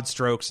the broad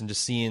strokes, and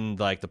just seeing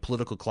like the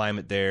political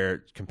climate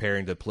there,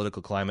 comparing the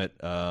political climate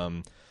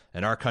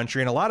in our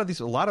country and a lot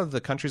of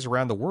the countries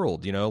around the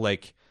world. You know,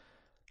 like,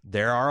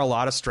 there are a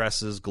lot of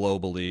stresses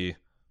globally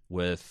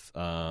with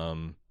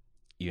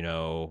you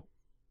know,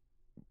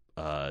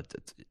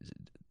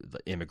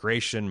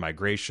 immigration,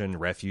 migration,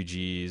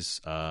 refugees,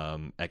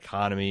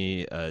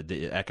 economy,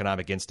 the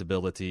economic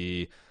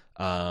instability,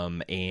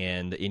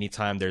 and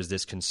anytime there's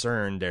this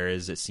concern,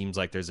 it seems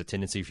like there's a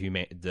tendency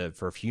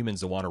for humans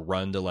to want to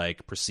run to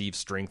like perceived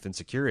strength and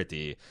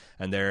security,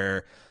 and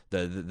they're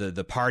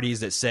the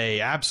parties that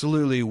say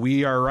absolutely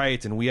we are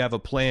right and we have a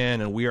plan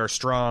and we are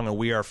strong and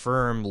we are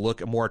firm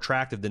look more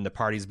attractive than the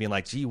parties being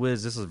like, gee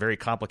whiz, this is a very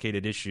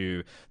complicated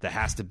issue that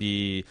has to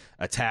be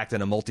attacked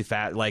in a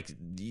like,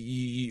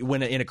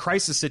 when in a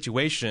crisis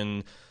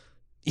situation,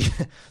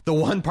 the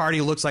one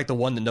party looks like the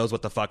one that knows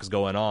what the fuck is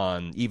going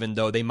on, even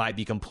though they might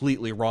be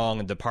completely wrong,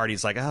 and the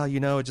party's like, oh, you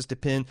know, it just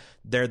depends.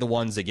 They're the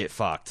ones that get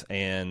fucked,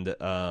 and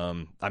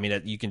I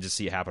mean, you can just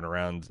see it happen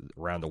around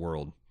the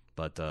world.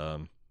 But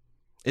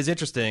it's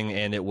interesting,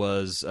 and it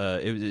was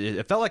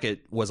it felt like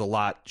it was a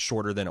lot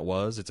shorter than it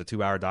was. It's a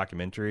 2-hour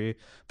documentary,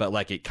 but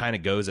like, it kind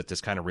of goes at this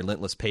kind of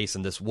relentless pace,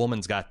 and this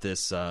woman's got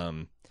this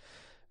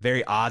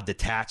very odd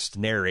detached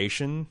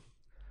narration.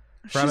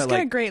 She's got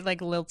a great like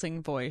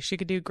lilting voice. She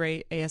could do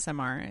great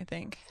ASMR, I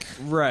think.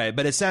 Right,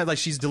 but it sounds like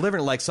she's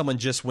delivering it like someone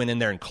just went in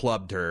there and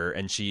clubbed her,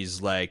 and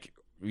she's like,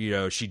 you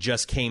know, she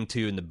just came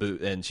to in the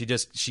booth, and she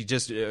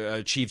just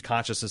achieved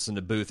consciousness in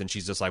the booth, and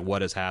she's just like,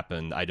 what has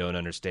happened? I don't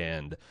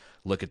understand.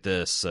 Look at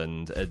this,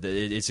 and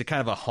it's a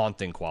kind of a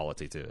haunting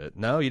quality to it.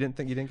 No, you didn't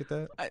get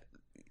that?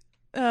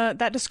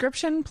 That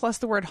description plus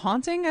the word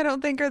haunting, I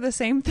don't think are the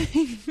same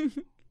thing.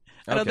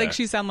 I don't think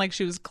she sounded like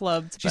she was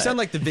clubbed. She sounded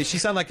like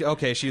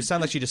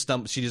she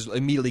just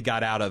immediately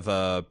got out of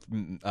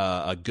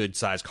a good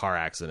sized car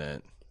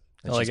accident.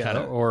 Like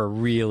or a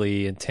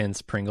really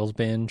intense Pringles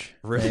binge.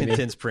 Really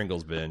intense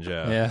Pringles binge,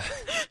 yeah. Yeah.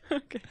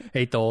 Okay.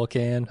 Ate the whole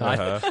can.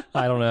 I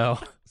don't know.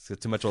 It's got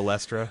too much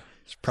Olestra.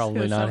 It's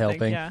probably not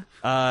helping.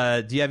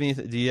 Yeah. Do you have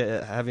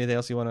anything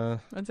else you want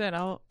to? That's it.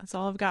 That's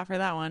all I've got for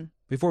that one.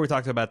 Before we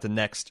talk about the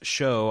next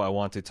show, I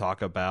want to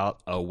talk about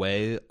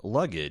Away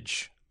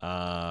luggage.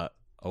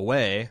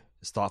 Away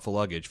is thoughtful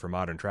luggage for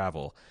modern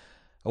travel.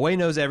 Away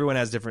knows everyone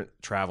has different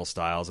travel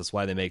styles. That's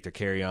why they make their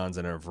carry-ons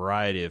in a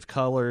variety of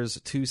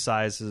colors, 2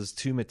 sizes,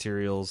 2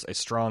 materials, a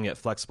strong yet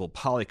flexible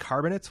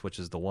polycarbonate, which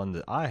is the one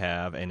that I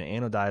have, and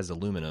anodized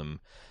aluminum.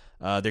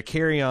 Their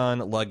carry-on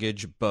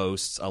luggage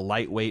boasts a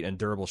lightweight and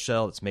durable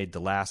shell that's made to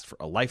last for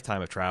a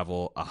lifetime of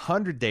travel, a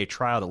 100-day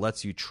trial that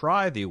lets you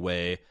try the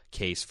Away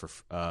case for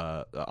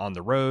on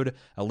the road.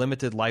 A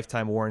limited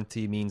lifetime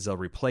warranty means they'll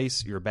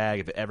replace your bag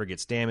if it ever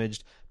gets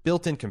damaged.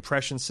 Built-in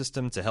compression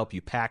system to help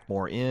you pack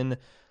more in.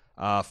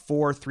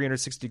 4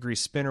 360-degree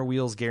spinner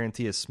wheels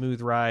guarantee a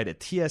smooth ride. A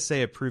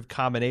TSA-approved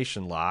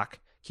combination lock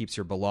keeps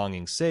your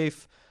belongings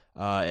safe.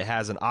 It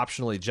has an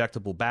optional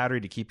ejectable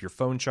battery to keep your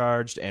phone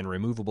charged and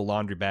removable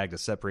laundry bag to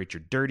separate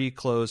your dirty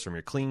clothes from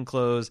your clean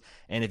clothes.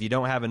 And if you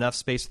don't have enough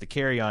space for the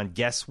carry-on,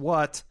 guess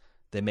what?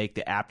 They make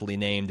the aptly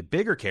named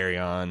bigger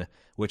carry-on,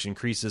 which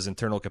increases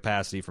internal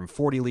capacity from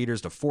 40 liters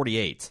to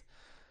 48.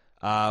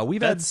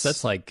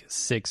 That's like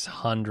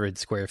 600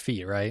 square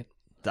feet, right?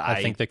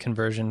 I think the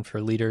conversion for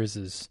liters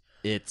is...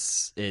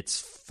 It's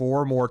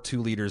 4 more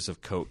 2 liters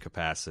of Coke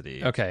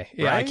capacity. Okay.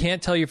 Yeah, right? I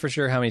can't tell you for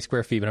sure how many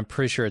square feet, but I'm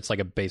pretty sure it's like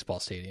a baseball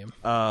stadium.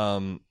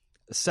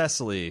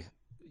 Cecily,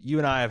 you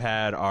and I have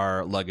had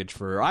our luggage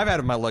I've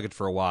had my luggage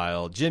for a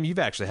while. Jim, you've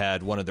actually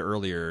had one of the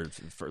earlier,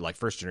 like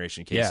first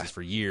generation cases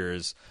for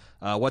years.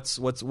 What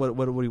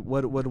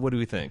do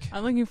we think?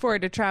 I'm looking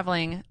forward to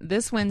traveling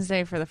this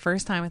Wednesday for the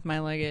first time with my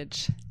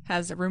luggage.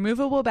 Has a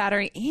removable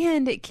battery,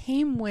 and it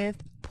came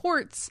with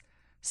ports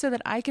so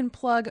that I can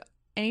plug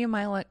any of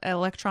my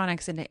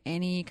electronics into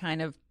any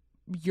kind of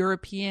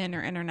European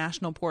or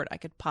international port I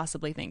could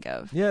possibly think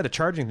of. Yeah, the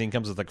charging thing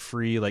comes with like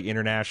free like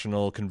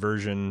international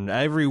conversion,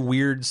 every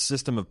weird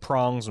system of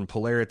prongs and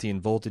polarity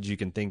and voltage you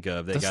can think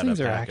of. Those things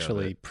are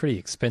actually pretty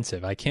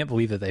expensive. I can't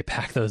believe that they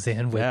pack those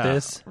in with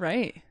this.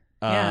 Right.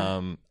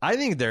 Yeah. I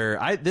think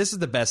this is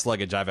the best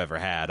luggage I've ever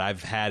had.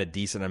 I've had a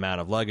decent amount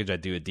of luggage. I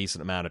do a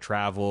decent amount of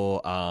travel.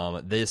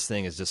 This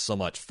thing is just so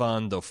much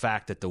fun. The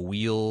fact that the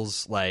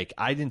wheels, like,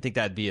 I didn't think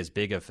that'd be as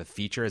big of a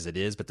feature as it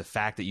is, but the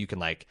fact that you can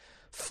like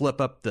flip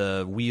up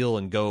the wheel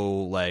and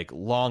go like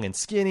long and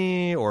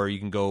skinny, or you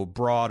can go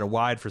broad and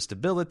wide for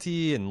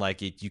stability, and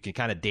like you can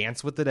kind of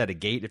dance with it at a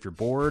gate if you're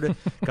bored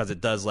because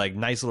it does like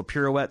nice little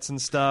pirouettes and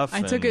stuff.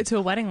 I took it to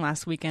a wedding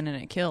last weekend and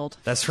it killed.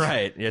 That's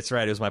right. It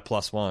was my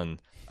 +1.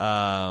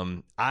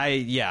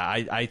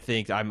 I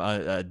think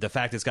the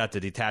fact it's got the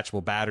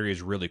detachable battery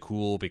is really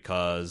cool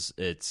because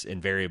it's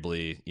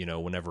invariably,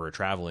 whenever we're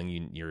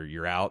traveling,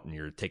 you're out and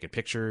you're taking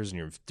pictures and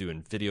you're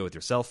doing video with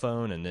your cell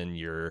phone, and then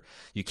you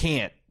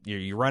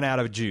run out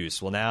of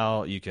juice. Well,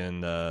 now you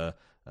can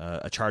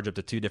charge up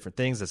to 2 different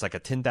things. It's like a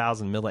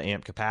 10,000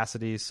 milliamp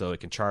capacity, so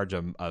it can charge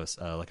a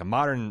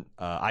modern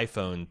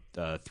iPhone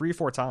 3 or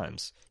 4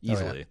 times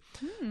easily.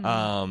 Oh,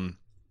 yeah.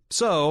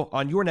 So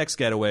on your next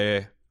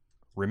getaway,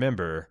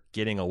 remember,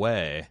 getting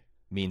away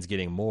means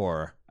getting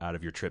more out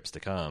of your trips to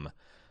come.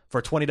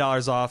 For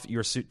 $20 off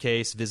your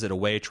suitcase, visit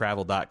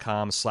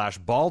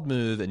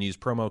awaytravel.com/baldmove and use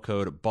promo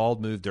code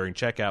baldmove during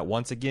checkout.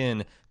 Once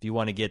again, if you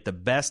want to get the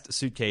best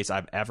suitcase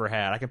I've ever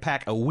had, I can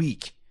pack a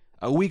week's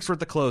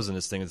worth of clothes in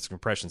this thing with this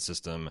compression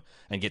system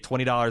and get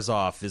 $20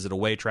 off. Visit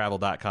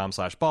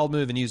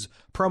awaytravel.com/baldmove and use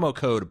promo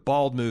code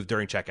baldmove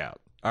during checkout.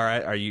 All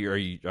right,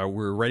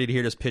 we're ready to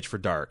hear this pitch for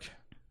Dark.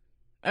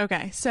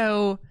 Okay,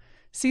 so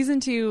Season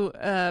 2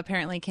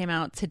 apparently came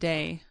out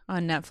today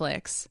on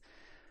Netflix.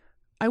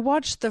 I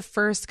watched the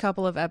first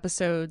couple of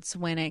episodes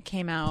when it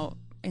came out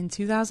in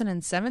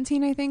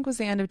 2017, I think was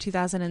the end of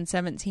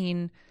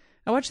 2017.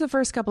 I watched the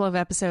first couple of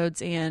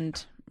episodes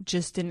and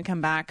just didn't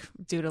come back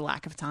due to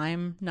lack of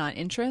time, not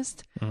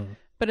interest. Mm.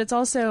 But it's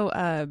also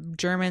a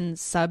German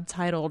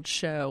subtitled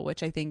show,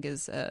 which I think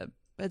it's a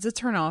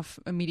turnoff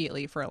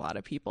immediately for a lot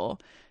of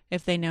people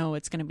if they know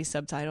it's going to be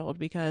subtitled,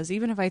 because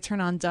even if I turn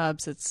on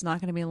dubs, it's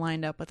not going to be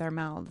lined up with our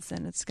mouths,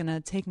 and it's going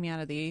to take me out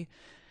of the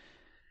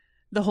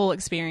whole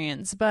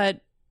experience.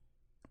 But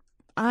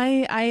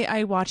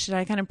I watched it.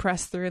 I kind of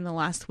pressed through in the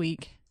last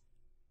week,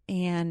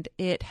 and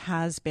it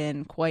has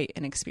been quite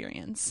an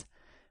experience.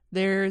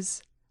 I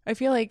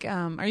feel like,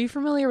 are you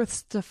familiar with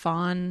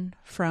Stefan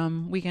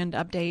from Weekend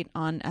Update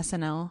on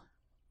SNL?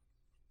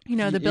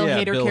 The Bill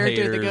Hader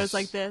character that goes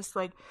like this,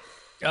 like,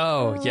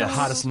 oh, yeah. The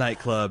hottest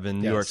nightclub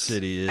in New York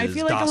City is I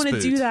feel like I want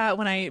to do that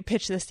when I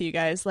pitch this to you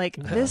guys. Like,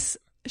 this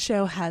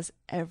show has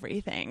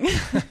everything.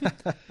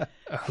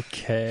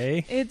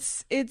 Okay.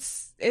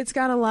 It's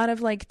got a lot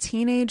of like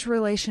teenage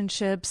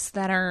relationships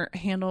that are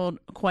handled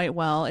quite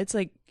well. It's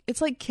like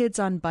kids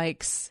on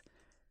bikes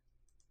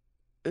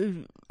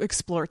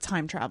explore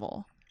time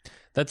travel.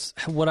 That's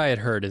what I had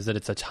heard, is that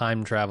it's a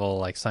time travel,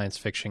 like science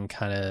fiction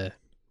kind of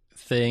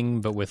thing,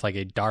 but with like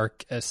a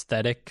dark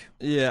aesthetic.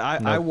 Yeah,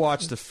 I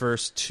watched the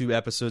first 2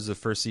 episodes of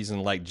the first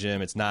season like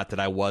Jim. It's not that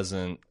I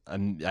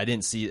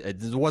didn't see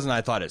it. It wasn't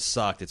I thought it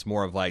sucked. It's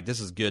more of like, this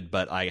is good,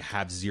 but I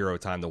have 0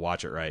 time to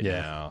watch it right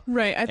now.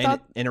 Right.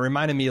 And it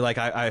reminded me, like,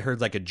 I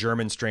heard like a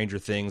German Stranger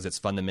Things that's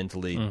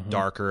fundamentally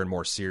darker and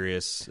more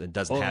serious. It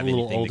doesn't have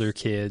anything. Little older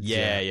kids.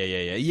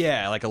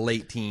 Yeah, like a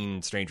late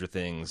teen Stranger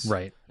Things.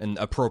 Right. And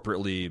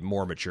appropriately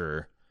more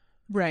mature.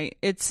 Right.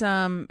 It's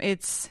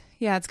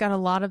got a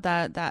lot of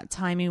that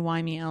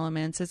timey-wimey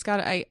elements. It's got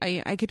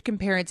I could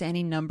compare it to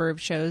any number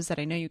of shows that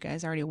I know you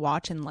guys already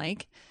watch and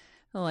like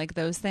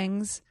those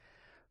things.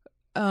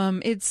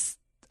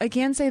 I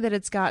can say that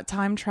it's got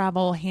time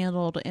travel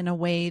handled in a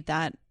way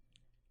that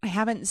I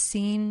haven't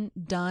seen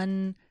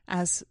done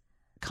as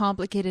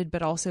complicated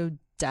but also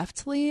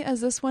deftly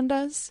as this one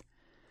does.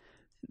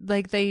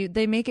 Like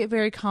they make it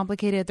very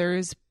complicated.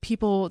 There's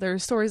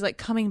stories like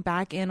coming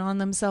back in on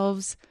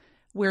themselves,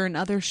 where in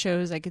other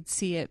shows I could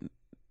see it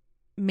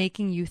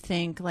making you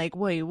think like,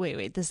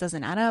 wait, this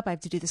doesn't add up. I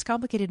have to do this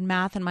complicated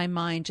math in my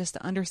mind just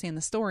to understand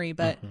the story,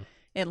 but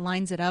it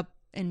lines it up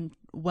and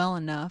well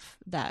enough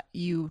that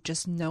you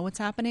just know what's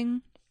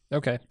happening.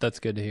 Okay, that's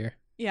good to hear.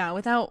 Yeah,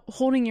 without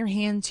holding your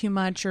hand too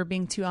much or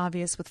being too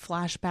obvious with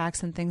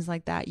flashbacks and things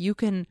like that, you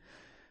can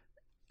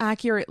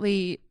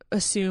accurately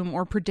assume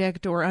or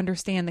predict or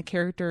understand the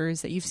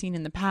characters that you've seen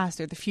in the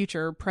past or the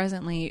future or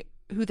presently,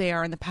 who they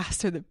are in the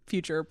past or the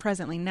future or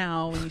presently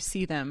now when you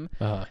see them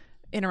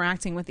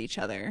interacting with each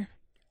other.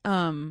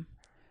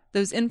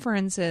 Those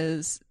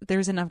inferences,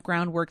 there's enough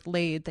groundwork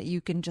laid that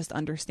you can just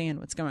understand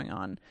what's going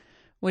on,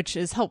 which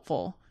is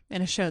helpful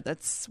in a show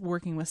that's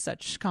working with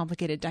such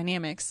complicated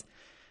dynamics.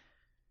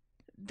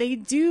 They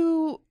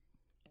do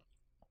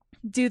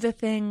the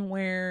thing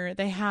where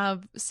they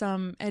have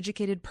some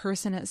educated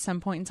person at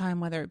some point in time,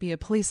 whether it be a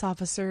police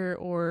officer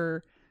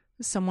or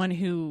someone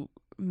who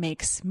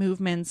makes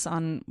movements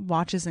on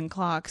watches and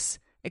clocks,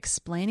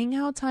 explaining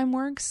how time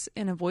works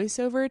in a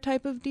voiceover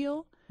type of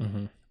deal.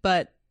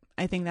 But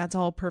I think that's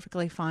all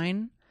perfectly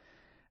fine.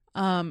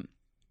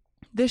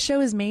 This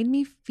show has made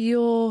me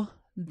feel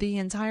the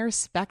entire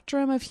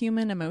spectrum of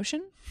human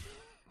emotion.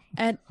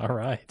 And all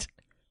right.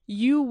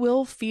 You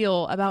will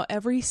feel about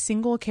every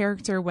single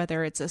character,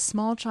 whether it's a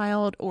small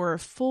child or a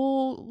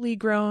fully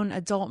grown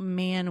adult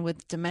man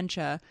with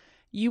dementia.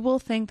 You will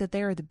think that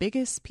they are the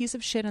biggest piece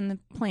of shit on the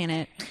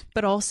planet,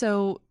 but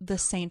also the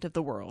saint of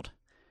the world.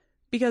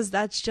 Because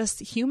that's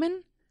just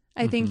human.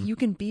 I think you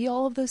can be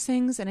all of those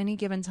things at any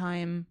given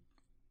time,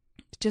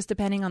 just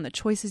depending on the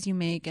choices you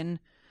make. And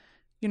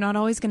you're not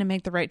always going to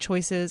make the right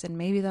choices, and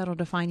maybe that'll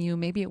define you,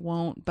 maybe it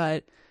won't,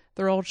 but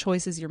they're all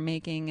choices you're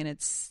making, and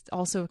it's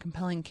also a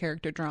compelling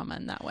character drama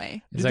in that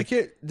way. Did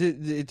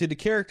the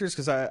characters,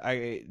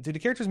 did the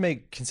characters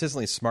make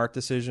consistently smart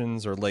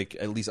decisions or like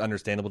at least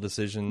understandable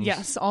decisions?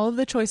 Yes, all of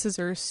the choices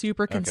are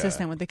super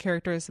consistent with the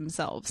characters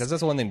themselves. Because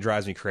that's the one thing that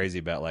drives me crazy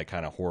about like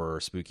kind of horror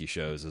spooky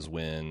shows is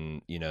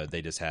when, you know,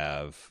 they just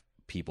have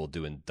people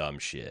doing dumb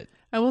shit.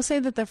 I will say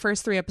that the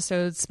first 3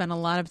 episodes spent a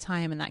lot of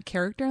time in that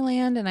character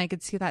land, and I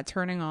could see that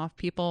turning off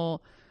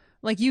people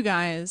like you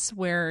guys,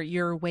 where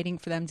you're waiting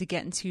for them to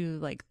get into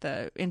like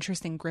the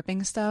interesting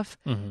gripping stuff.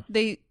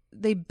 They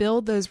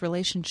build those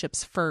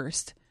relationships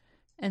first,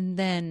 and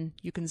then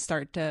you can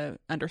start to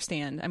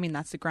understand. I mean,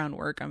 that's the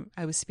groundwork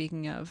I was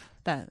speaking of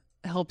that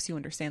helps you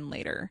understand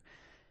later.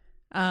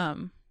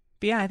 But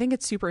yeah, I think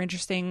it's super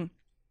interesting.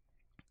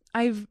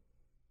 There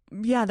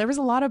was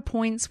a lot of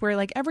points where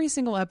like every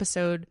single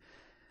episode,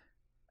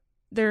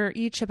 they're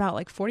each about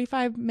like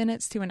 45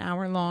 minutes to an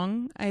hour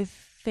long. I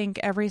think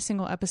every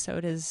single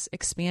episode is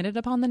expanded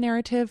upon the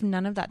narrative.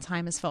 None of that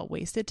time has felt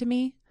wasted to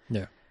me.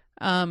 Yeah.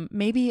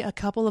 Maybe a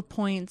couple of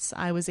points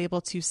I was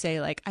able to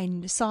say like,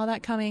 I saw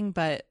that coming,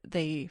 but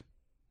they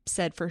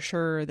said for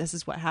sure this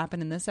is what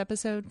happened in this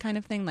episode kind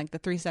of thing, like the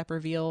 3-step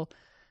reveal.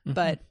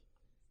 But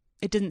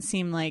it didn't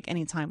seem like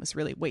any time was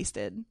really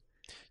wasted.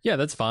 Yeah,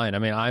 that's fine. I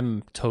mean,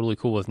 I'm totally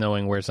cool with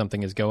knowing where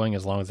something is going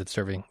as long as it's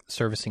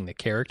servicing the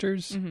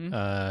characters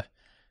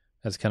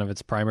as kind of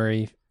its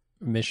primary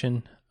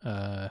mission.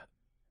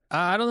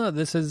 I don't know.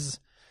 This is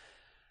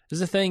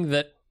a thing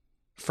that,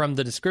 from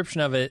the description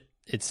of it,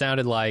 it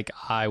sounded like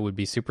I would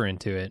be super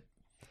into it.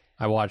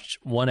 I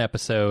watched 1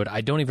 episode.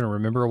 I don't even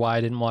remember why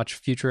I didn't watch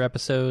future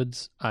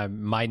episodes. I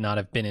might not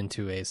have been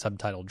into a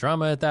subtitled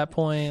drama at that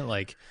point.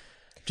 Like,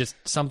 just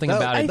something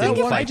about it.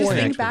 I just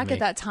think back at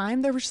that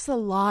time, there was just a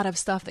lot of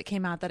stuff that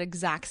came out that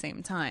exact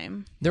same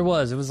time. There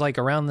was. It was like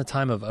around the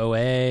time of OA,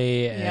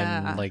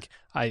 and like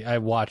I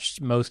watched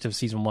most of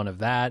season 1 of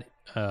that.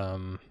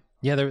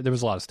 There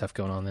was a lot of stuff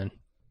going on then.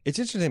 It's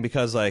interesting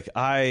because like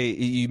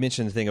you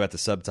mentioned the thing about the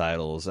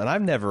subtitles, and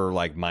I've never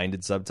like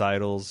minded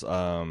subtitles.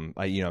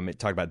 I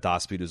talk about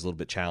DOS Boot is a little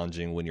bit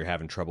challenging when you're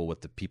having trouble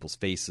with the people's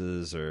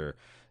faces, or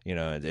you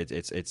know,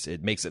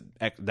 it makes it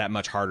that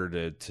much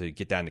harder to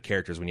get down to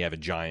characters when you have a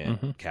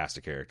giant cast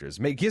of characters.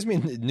 It gives me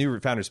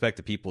newfound respect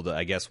to people that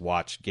I guess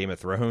watch Game of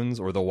Thrones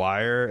or The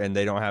Wire and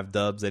they don't have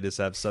dubs; they just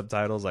have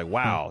subtitles. Like,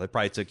 wow, it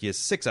probably took you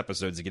 6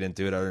 episodes to get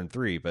into it, other than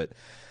 3. But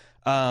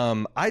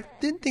I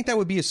didn't think that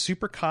would be a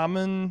super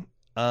common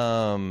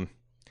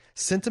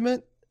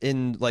sentiment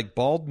in like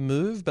Bald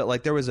Move, but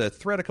like there was a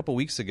thread a couple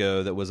weeks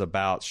ago that was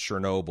about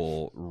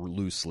Chernobyl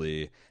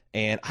loosely,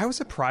 and I was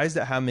surprised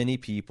at how many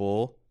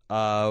people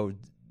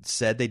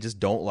said they just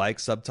don't like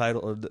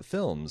subtitled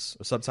films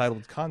or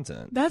subtitled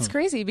content. That's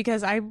crazy,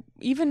 because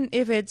even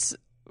if it's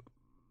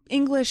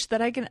English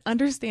that I can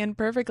understand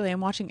perfectly.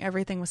 I'm watching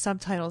everything with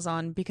subtitles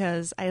on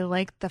because I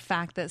like the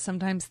fact that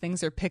sometimes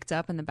things are picked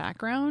up in the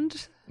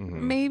background,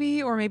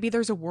 maybe, or maybe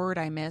there's a word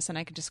I miss and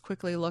I can just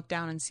quickly look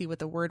down and see what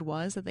the word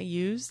was that they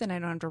used and I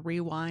don't have to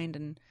rewind,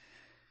 and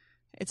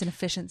it's an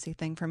efficiency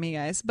thing for me,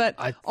 guys. But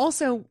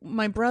also,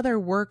 my brother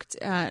worked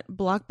at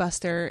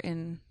Blockbuster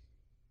in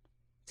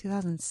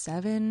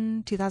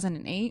 2007,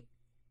 2008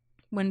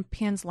 when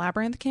Pan's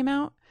Labyrinth came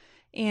out,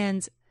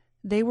 and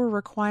they were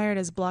required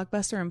as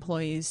Blockbuster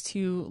employees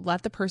to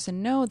let the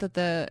person know that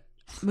the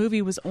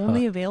movie was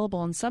only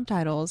available in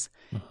subtitles.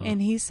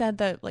 And he said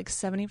that like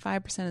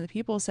 75% of the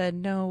people said,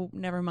 no,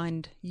 never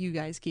mind, you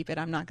guys keep it.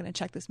 I'm not going to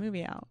check this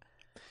movie out.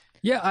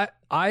 Yeah,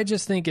 I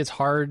just think it's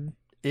hard.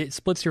 It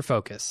splits your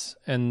focus,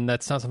 and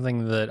that's not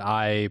something that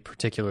I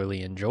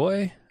particularly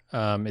enjoy.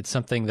 It's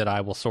something that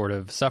I will sort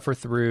of suffer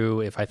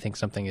through if I think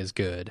something is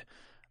good,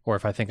 or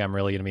if I think I'm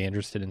really going to be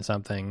interested in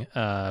something.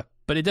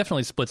 But it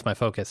definitely splits my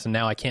focus, and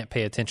now I can't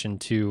pay attention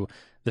to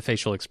the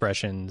facial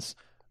expressions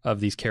of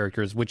these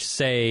characters, which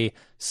say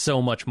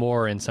so much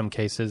more in some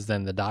cases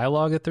than the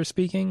dialogue that they're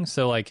speaking.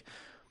 So, like,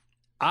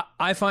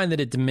 I find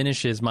that it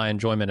diminishes my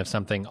enjoyment of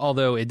something,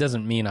 although it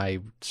doesn't mean I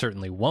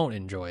certainly won't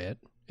enjoy it.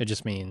 It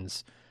just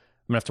means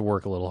I'm going to have to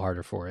work a little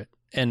harder for it.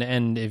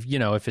 And if, you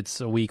know, if it's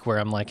a week where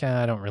I'm like,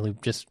 I don't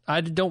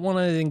want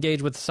to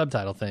engage with the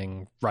subtitle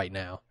thing right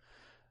now.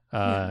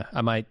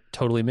 I might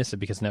totally miss it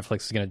because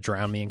Netflix is going to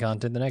drown me in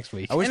content the next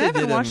week. I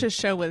haven't watched this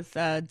show with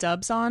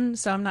dubs on,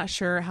 so I'm not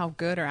sure how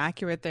good or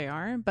accurate they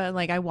are. But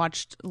like, I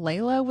watched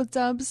Layla with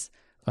dubs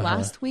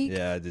last week.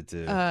 Yeah, I did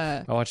too.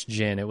 I watched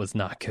Jin. It was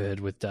not good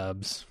with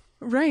dubs.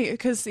 Right,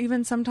 because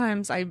even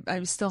sometimes I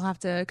still have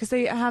to, because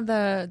they have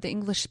the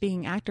English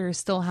speaking actors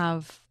still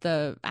have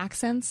the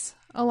accents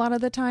a lot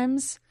of the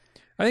times.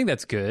 I think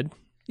that's good.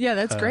 Yeah,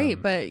 that's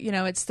great, but you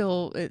know, it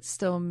still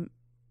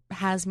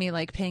has me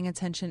like paying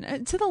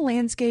attention to the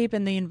landscape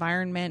and the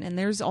environment, and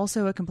there's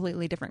also a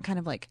completely different kind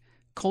of like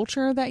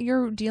culture that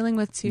you're dealing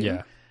with too.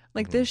 Yeah.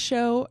 Like this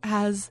show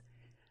has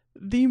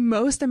the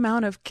most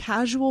amount of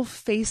casual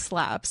face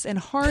slaps and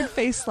hard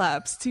face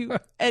slaps to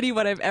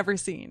anyone I've ever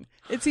seen.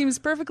 It seems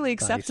perfectly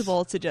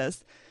acceptable to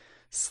just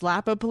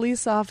slap a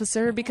police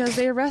officer because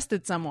they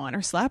arrested someone,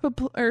 or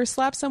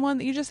slap someone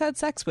that you just had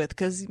sex with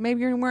because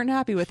maybe you weren't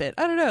happy with it.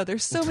 I don't know.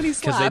 There's so many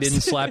slaps because they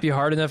didn't slap you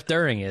hard enough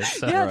during it.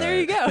 So. Yeah, there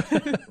you go.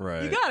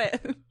 Right. You got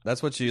it.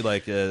 That's what you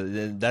like.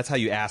 That's how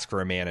you ask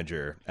for a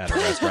manager at a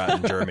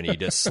restaurant in Germany. You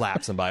just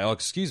slap somebody. Oh,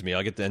 excuse me.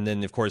 I'll get and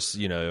then of course,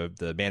 you know,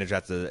 the manager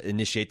has to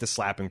initiate the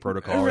slapping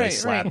protocol. Right, they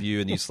slap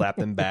you and you slap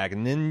them back,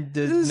 and then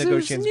the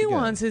negotiations begin.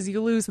 Nuances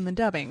you lose in the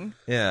dubbing.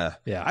 Yeah.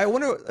 I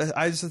wonder.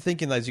 I was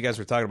thinking as you guys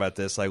were talking about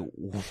this, like,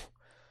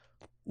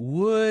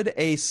 would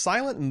a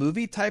silent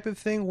movie type of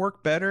thing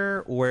work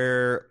better,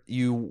 where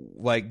you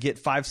like get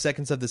 5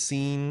 seconds of the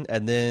scene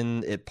and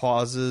then it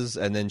pauses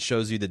and then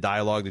shows you the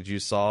dialogue that you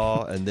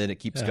saw and then it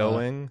keeps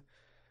going?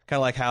 Kind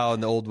of like how in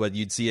the old one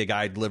you'd see a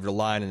guy deliver a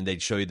line and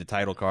they'd show you the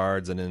title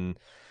cards, and then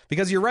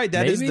because you're right,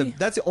 that's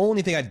the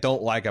only thing I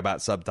don't like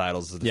about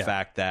subtitles is the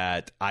fact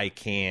that I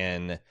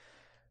can.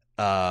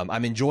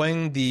 I'm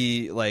enjoying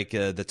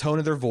the tone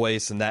of their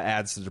voice, and that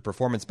adds to the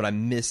performance, but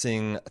I'm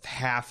missing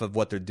half of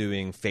what they're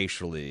doing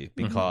facially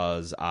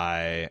because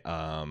I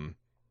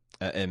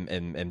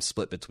am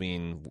split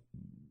between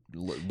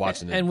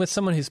watching it. And with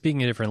someone who's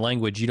speaking a different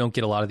language, you don't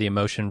get a lot of the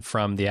emotion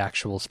from the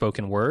actual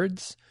spoken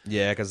words.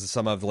 Yeah, because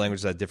some of the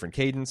languages have different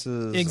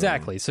cadences.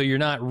 Exactly. So you're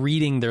not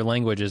reading their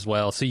language as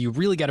well. So you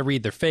really got to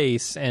read their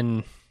face,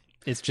 and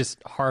it's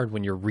just hard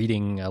when you're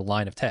reading a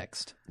line of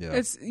text. Yeah.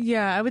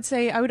 I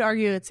would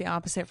argue it's the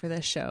opposite for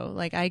this show.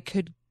 Like I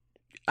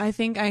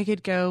think I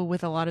could go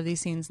with a lot of these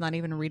scenes not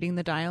even reading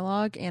the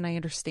dialogue, and I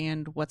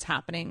understand what's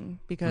happening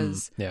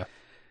because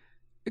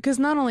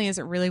not only is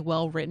it really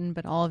well written,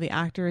 but all of the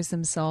actors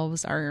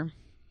themselves I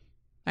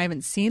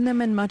haven't seen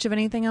them in much of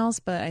anything else,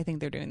 but I think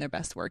they're doing their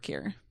best work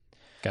here.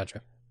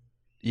 Gotcha.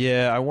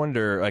 Yeah, I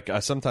wonder, like,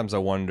 sometimes I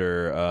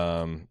wonder,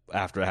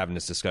 after having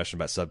this discussion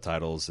about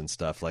subtitles and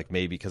stuff, like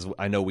maybe, because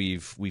I know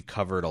we've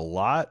covered a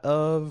lot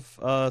of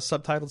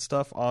subtitled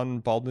stuff on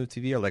Bald Move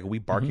TV, or like, are we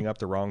barking up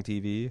the wrong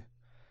TV?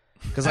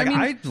 Because like,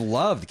 I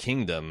loved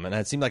Kingdom, and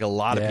it seemed like a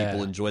lot of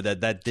people enjoyed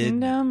that. That did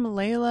Kingdom,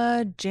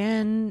 Layla,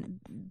 Jen,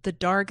 The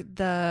Dark,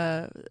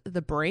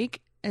 The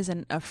Break is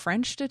a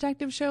French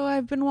detective show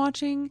I've been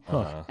watching.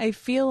 I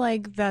feel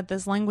like that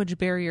this language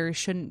barrier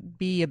shouldn't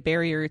be a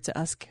barrier to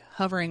us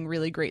covering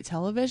really great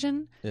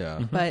television. Yeah.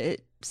 But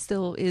it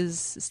still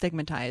is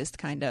stigmatized,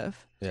 kind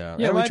of. Yeah.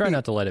 Yeah, we try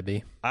not to let it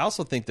be. I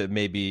also think that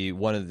maybe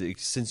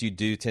since you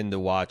do tend to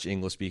watch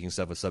English speaking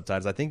stuff with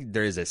subtitles, I think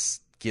there is a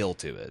skill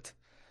to it.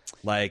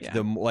 Like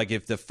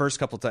if the first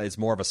couple of times it's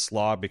more of a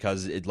slog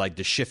because it like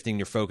the shifting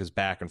your focus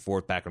back and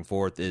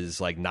forth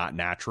is like not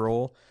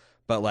natural.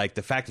 But like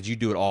the fact that you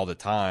do it all the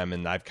time,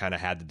 and I've kind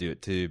of had to do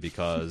it too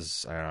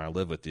because I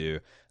live with you.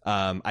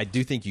 I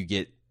do think you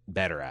get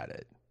better at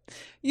it.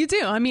 You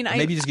do. I mean,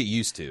 maybe you just get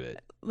used to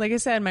it. Like I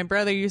said, my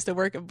brother used to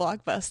work at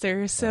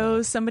Blockbuster,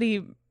 so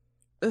somebody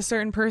a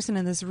certain person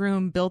in this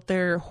room built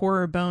their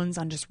horror bones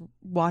on just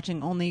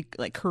watching only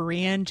like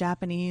Korean,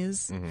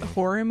 Japanese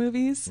horror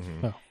movies.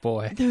 Oh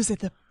boy, those are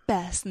the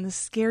best and the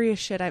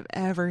scariest shit I've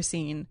ever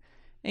seen.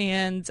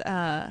 And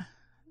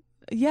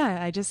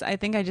yeah, I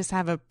think I just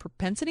have a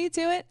propensity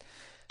to it,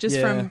 just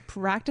from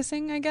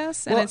practicing, I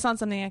guess. And it's not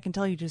something I can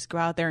tell you just go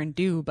out there and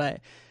do, but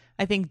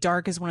I think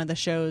Dark is one of the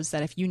shows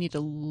that if you need to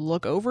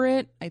look over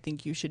it, I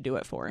think you should do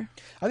it for.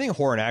 I think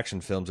horror and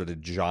action films are the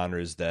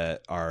genres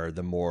that are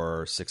the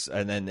more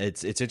and then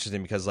it's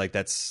interesting because like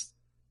that's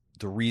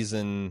the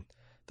reason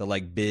that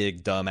like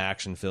big dumb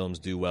action films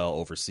do well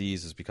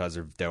overseas is because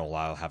they don't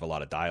have a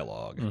lot of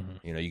dialogue.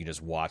 You know, you can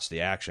just watch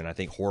the action. I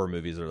think horror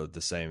movies are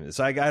the same.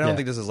 So I don't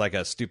think this is like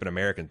a stupid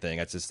American thing.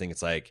 I just think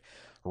it's like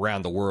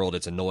around the world,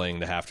 it's annoying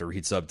to have to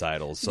read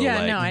subtitles. So yeah,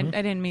 like, no, I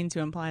didn't mean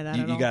to imply that.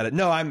 You got it.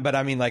 No, but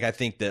I mean, like, I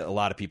think that a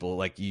lot of people,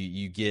 like,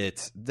 you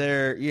get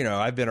there. You know,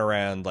 I've been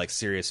around like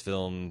serious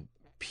film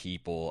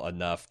people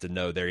enough to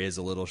know there is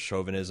a little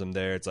chauvinism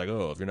there. It's like,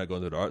 oh, if you're not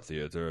going to the art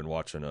theater and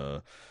watching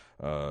a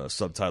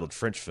subtitled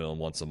French film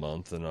once a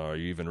month, then are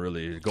you even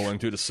really going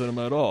to the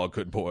cinema at all?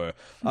 Good boy.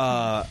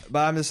 But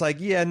I'm just like,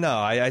 yeah, no,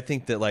 I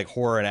think that like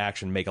horror and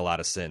action make a lot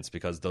of sense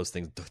because those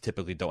things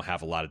typically don't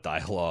have a lot of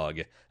dialogue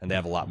and they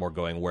have a lot more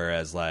going.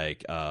 Whereas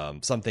like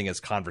something as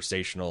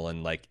conversational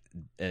and like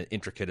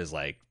intricate as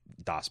like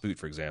Das Boot,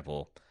 for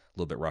example, a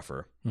little bit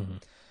rougher.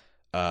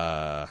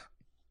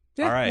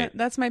 Yeah, all right,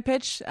 that's my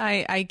pitch.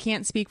 I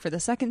can't speak for the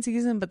second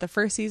season, but the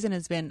first season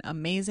has been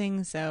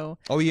amazing. So,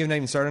 oh, you haven't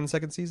even started on the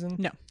second season?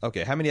 No.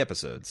 Okay, how many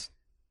episodes?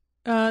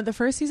 The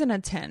first season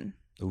had 10.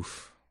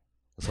 Oof, I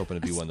was hoping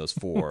to be one of those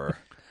four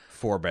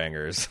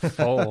bangers.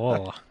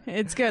 oh,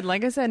 It's good.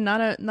 Like I said,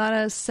 not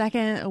a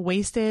second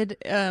wasted.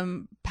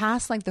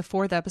 Past like the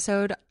fourth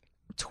episode,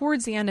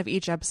 towards the end of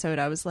each episode,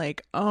 I was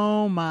like,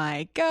 oh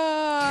my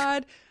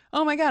god.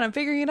 Oh my god, I'm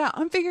figuring it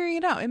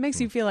out. It makes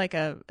you feel like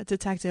a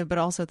detective, but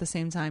also at the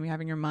same time, you're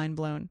having your mind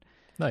blown.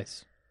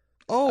 nice.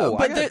 Oh,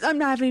 But I'm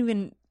not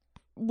even,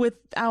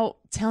 without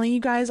telling you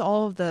guys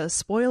all of the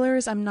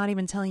spoilers, I'm not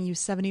even telling you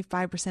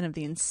 75% of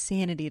the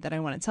insanity that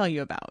I want to tell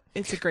you about.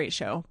 It's a great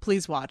show.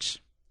 Please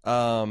watch.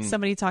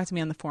 Somebody talked to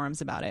me on the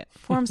forums about it.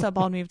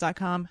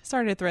 Forums.baldmove.com.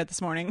 Started a thread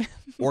this morning.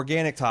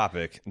 Organic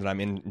topic that I'm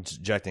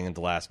injecting at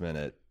the last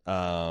minute.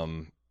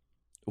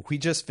 We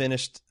just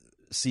finished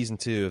season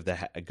 2 of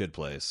The Good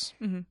Place.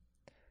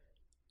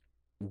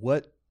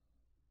 What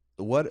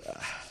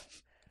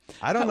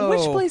I don't know. Which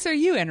place are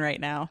you in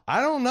right now? I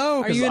don't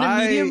know. Are you in a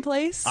medium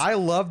place? I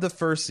love the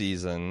first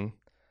season,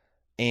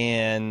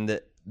 and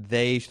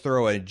they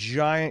throw a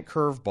giant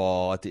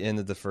curveball at the end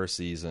of the first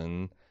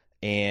season.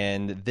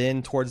 And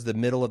then towards the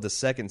middle of the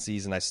second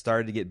season, I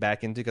started to get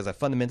back into because I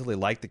fundamentally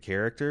like the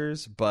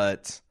characters,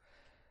 but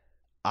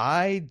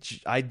and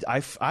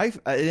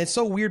it's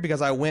so weird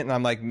because I went and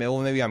I'm like, well,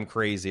 maybe I'm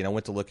crazy, and I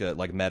went to look at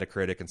like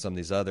Metacritic and some of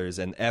these others,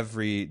 and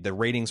the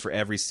ratings for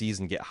every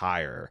season get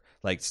higher.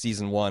 Like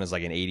season 1 is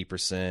like an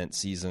 80%,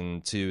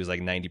 season 2 is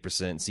like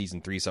 90%,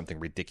 season 3 something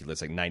ridiculous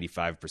like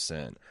 95%.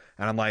 And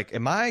I'm like,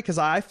 am I? Because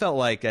I felt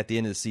like at the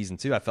end of the season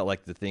 2, I felt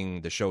like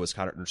the show was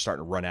kind of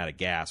starting to run out of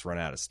gas, run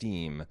out of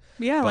steam.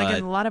 Yeah, like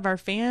a lot of our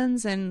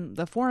fans and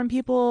the forum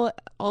people,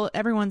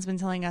 everyone's been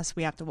telling us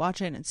we have to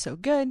watch it, and it's so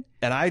good.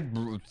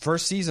 And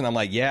first season, I'm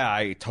like, yeah,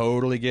 I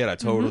totally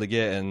get,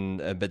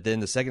 and but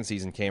then the second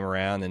season came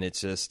around, and it's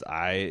just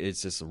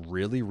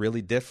really,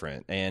 really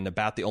different. And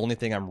about the only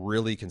thing I'm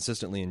really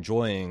consistently enjoying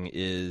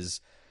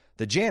is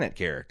the Janet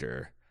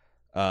character,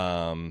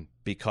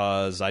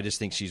 because I just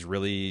think she's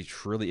really,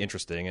 really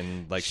interesting,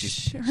 and like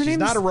she's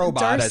not a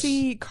robot.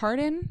 Darcy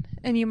Carden,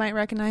 and you might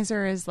recognize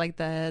her as like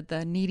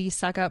the needy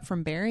suck up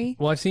from Barry.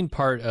 Well, I've seen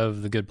part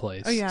of The Good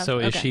Place. Oh, yeah. So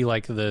is she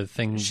like the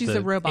thing? She's the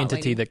a robot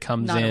entity lady, that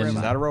comes not in. She's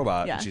not a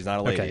robot. Yeah. She's not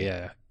a lady. Okay,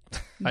 yeah.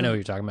 I know what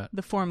you're talking about.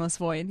 The formless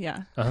void,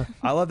 yeah.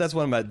 I love that's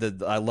one of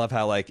my. I love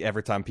how like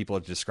every time people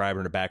describe her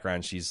in the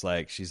background, she's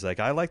like,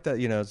 I like that.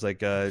 You know, it's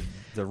like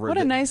what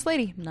a nice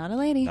lady. Not a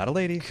lady. Not a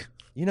lady.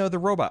 You know, the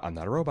robot. I'm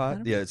not a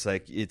robot. Yeah, it's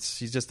like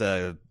she's just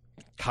a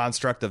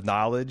construct of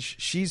knowledge.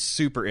 She's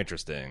super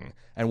interesting,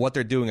 and what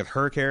they're doing with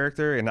her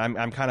character. And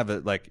I'm kind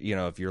of like, you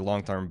know, if you're a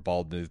long-term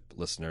Bald Move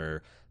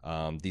listener,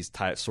 these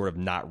types sort of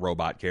not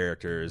robot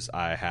characters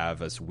I have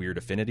this weird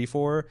affinity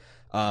for,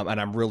 and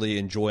I'm really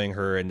enjoying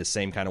her in the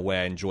same kind of way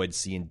I enjoyed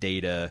seeing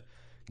Data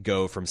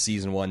go from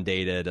season 1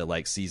 Data to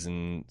like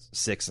season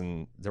 6,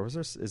 and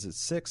is it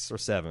 6 or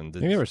 7? I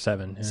think there were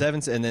 7. Yeah.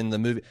 7, and then the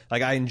movie.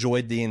 Like I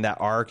enjoyed being that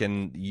arc,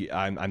 and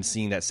I'm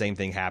seeing that same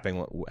thing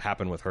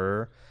happen with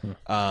her.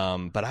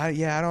 But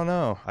I don't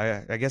know.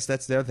 I guess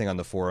that's the other thing on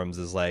the forums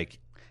is like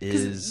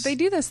they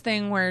do this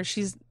thing where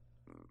she's.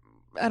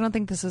 I don't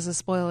think this is a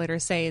spoiler to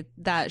say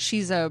that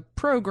she's a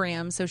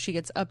program, so she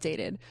gets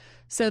updated.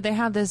 So they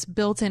have this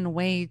built-in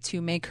way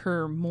to make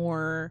her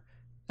more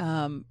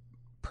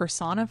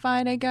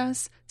personified, I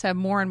guess, to have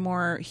more and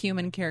more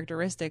human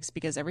characteristics,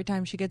 because every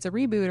time she gets a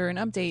reboot or an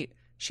update,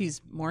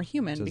 she's more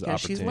human because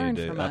she's learned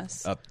from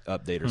us.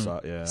 Update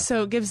her, yeah.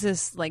 So it gives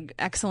this like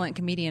excellent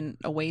comedian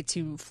a way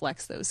to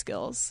flex those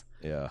skills.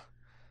 Yeah.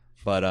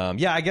 But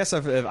yeah, I guess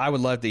if I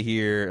would love to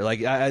hear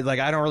I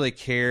don't really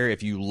care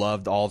if you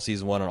loved all of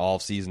season 1 and all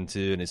of season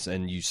 2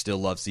 and you still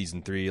love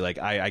season 3. Like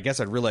I guess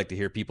I'd really like to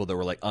hear people that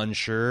were like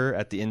unsure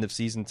at the end of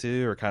season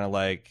 2 or kind of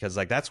like, because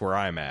like that's where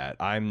I'm at.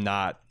 I'm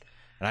not,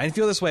 and I didn't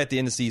feel this way at the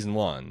end of season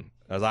 1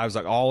 as I was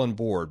like all on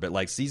board. But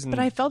like But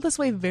I felt this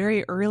way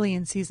very early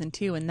in season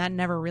 2, and that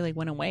never really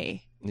went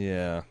away.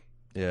 Yeah.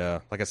 Yeah,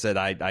 like I said,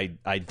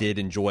 I did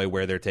enjoy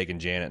where they're taking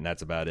Janet, and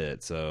that's about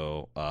it.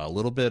 So a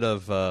little bit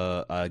of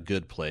a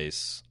good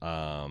place.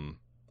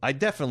 I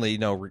definitely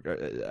think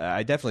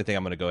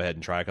I'm going to go ahead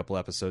and try a couple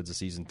episodes of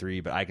season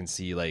 3, but I can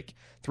see like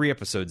 3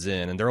 episodes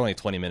in, and they're only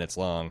 20 minutes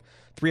long.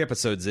 3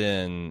 episodes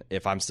in,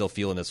 if I'm still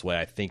feeling this way,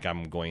 I think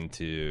I'm going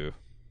to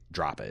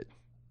drop it.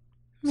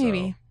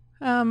 Maybe.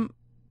 So.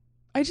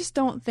 I just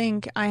don't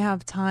think I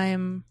have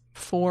time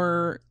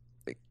for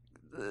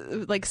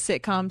like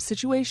sitcom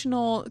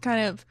situational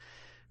kind of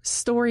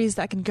stories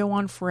that can go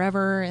on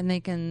forever and they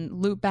can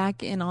loop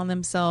back in on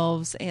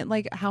themselves, and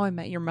like How I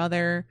Met Your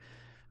Mother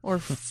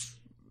or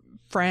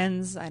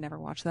Friends. I never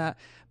watched that,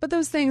 but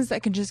those things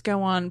that can just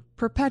go on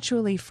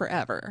perpetually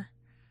forever.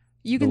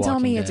 You can tell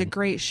me it's a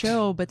great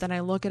show, but then I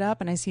look it up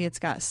and I see it's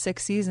got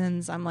 6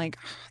 seasons. I'm like,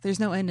 there's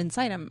no end in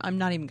sight. I'm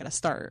not even gonna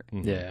start.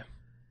 Yeah.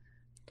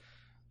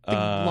 I think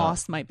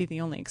Lost might be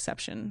the only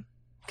exception.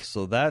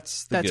 So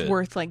that's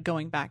worth like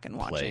going back and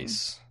watching.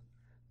 Place.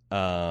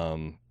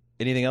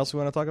 Anything else we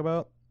want to talk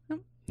about?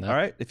 No. All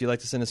right. If you'd like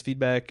to send us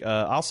feedback,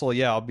 also,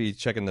 yeah, I'll be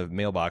checking the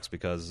mailbox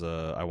because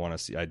I want to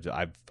see.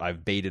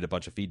 I've baited a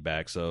bunch of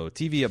feedback. So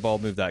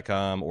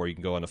TV@baldmove.com, or you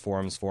can go on the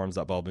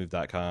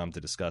forums.baldmove.com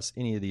to discuss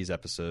any of these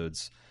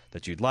episodes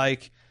that you'd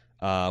like.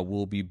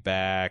 We'll be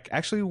back.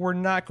 Actually, we're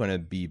not going to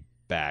be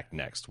back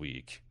next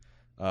week.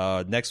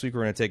 Next week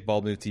we're going to take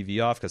Bald Move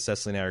TV off because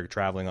Cecily and I are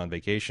traveling on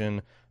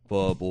vacation.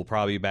 But we'll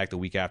probably be back the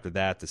week after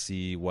that to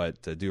see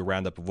to do a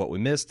roundup of what we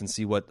missed and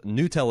see what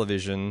new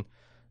television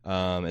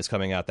is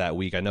coming out that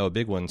week. I know a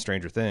big one,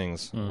 Stranger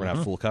Things, we're going to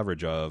have full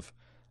coverage of.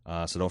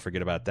 So don't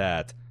forget about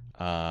that.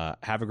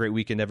 Have a great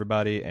weekend,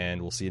 everybody,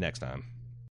 and we'll see you next time.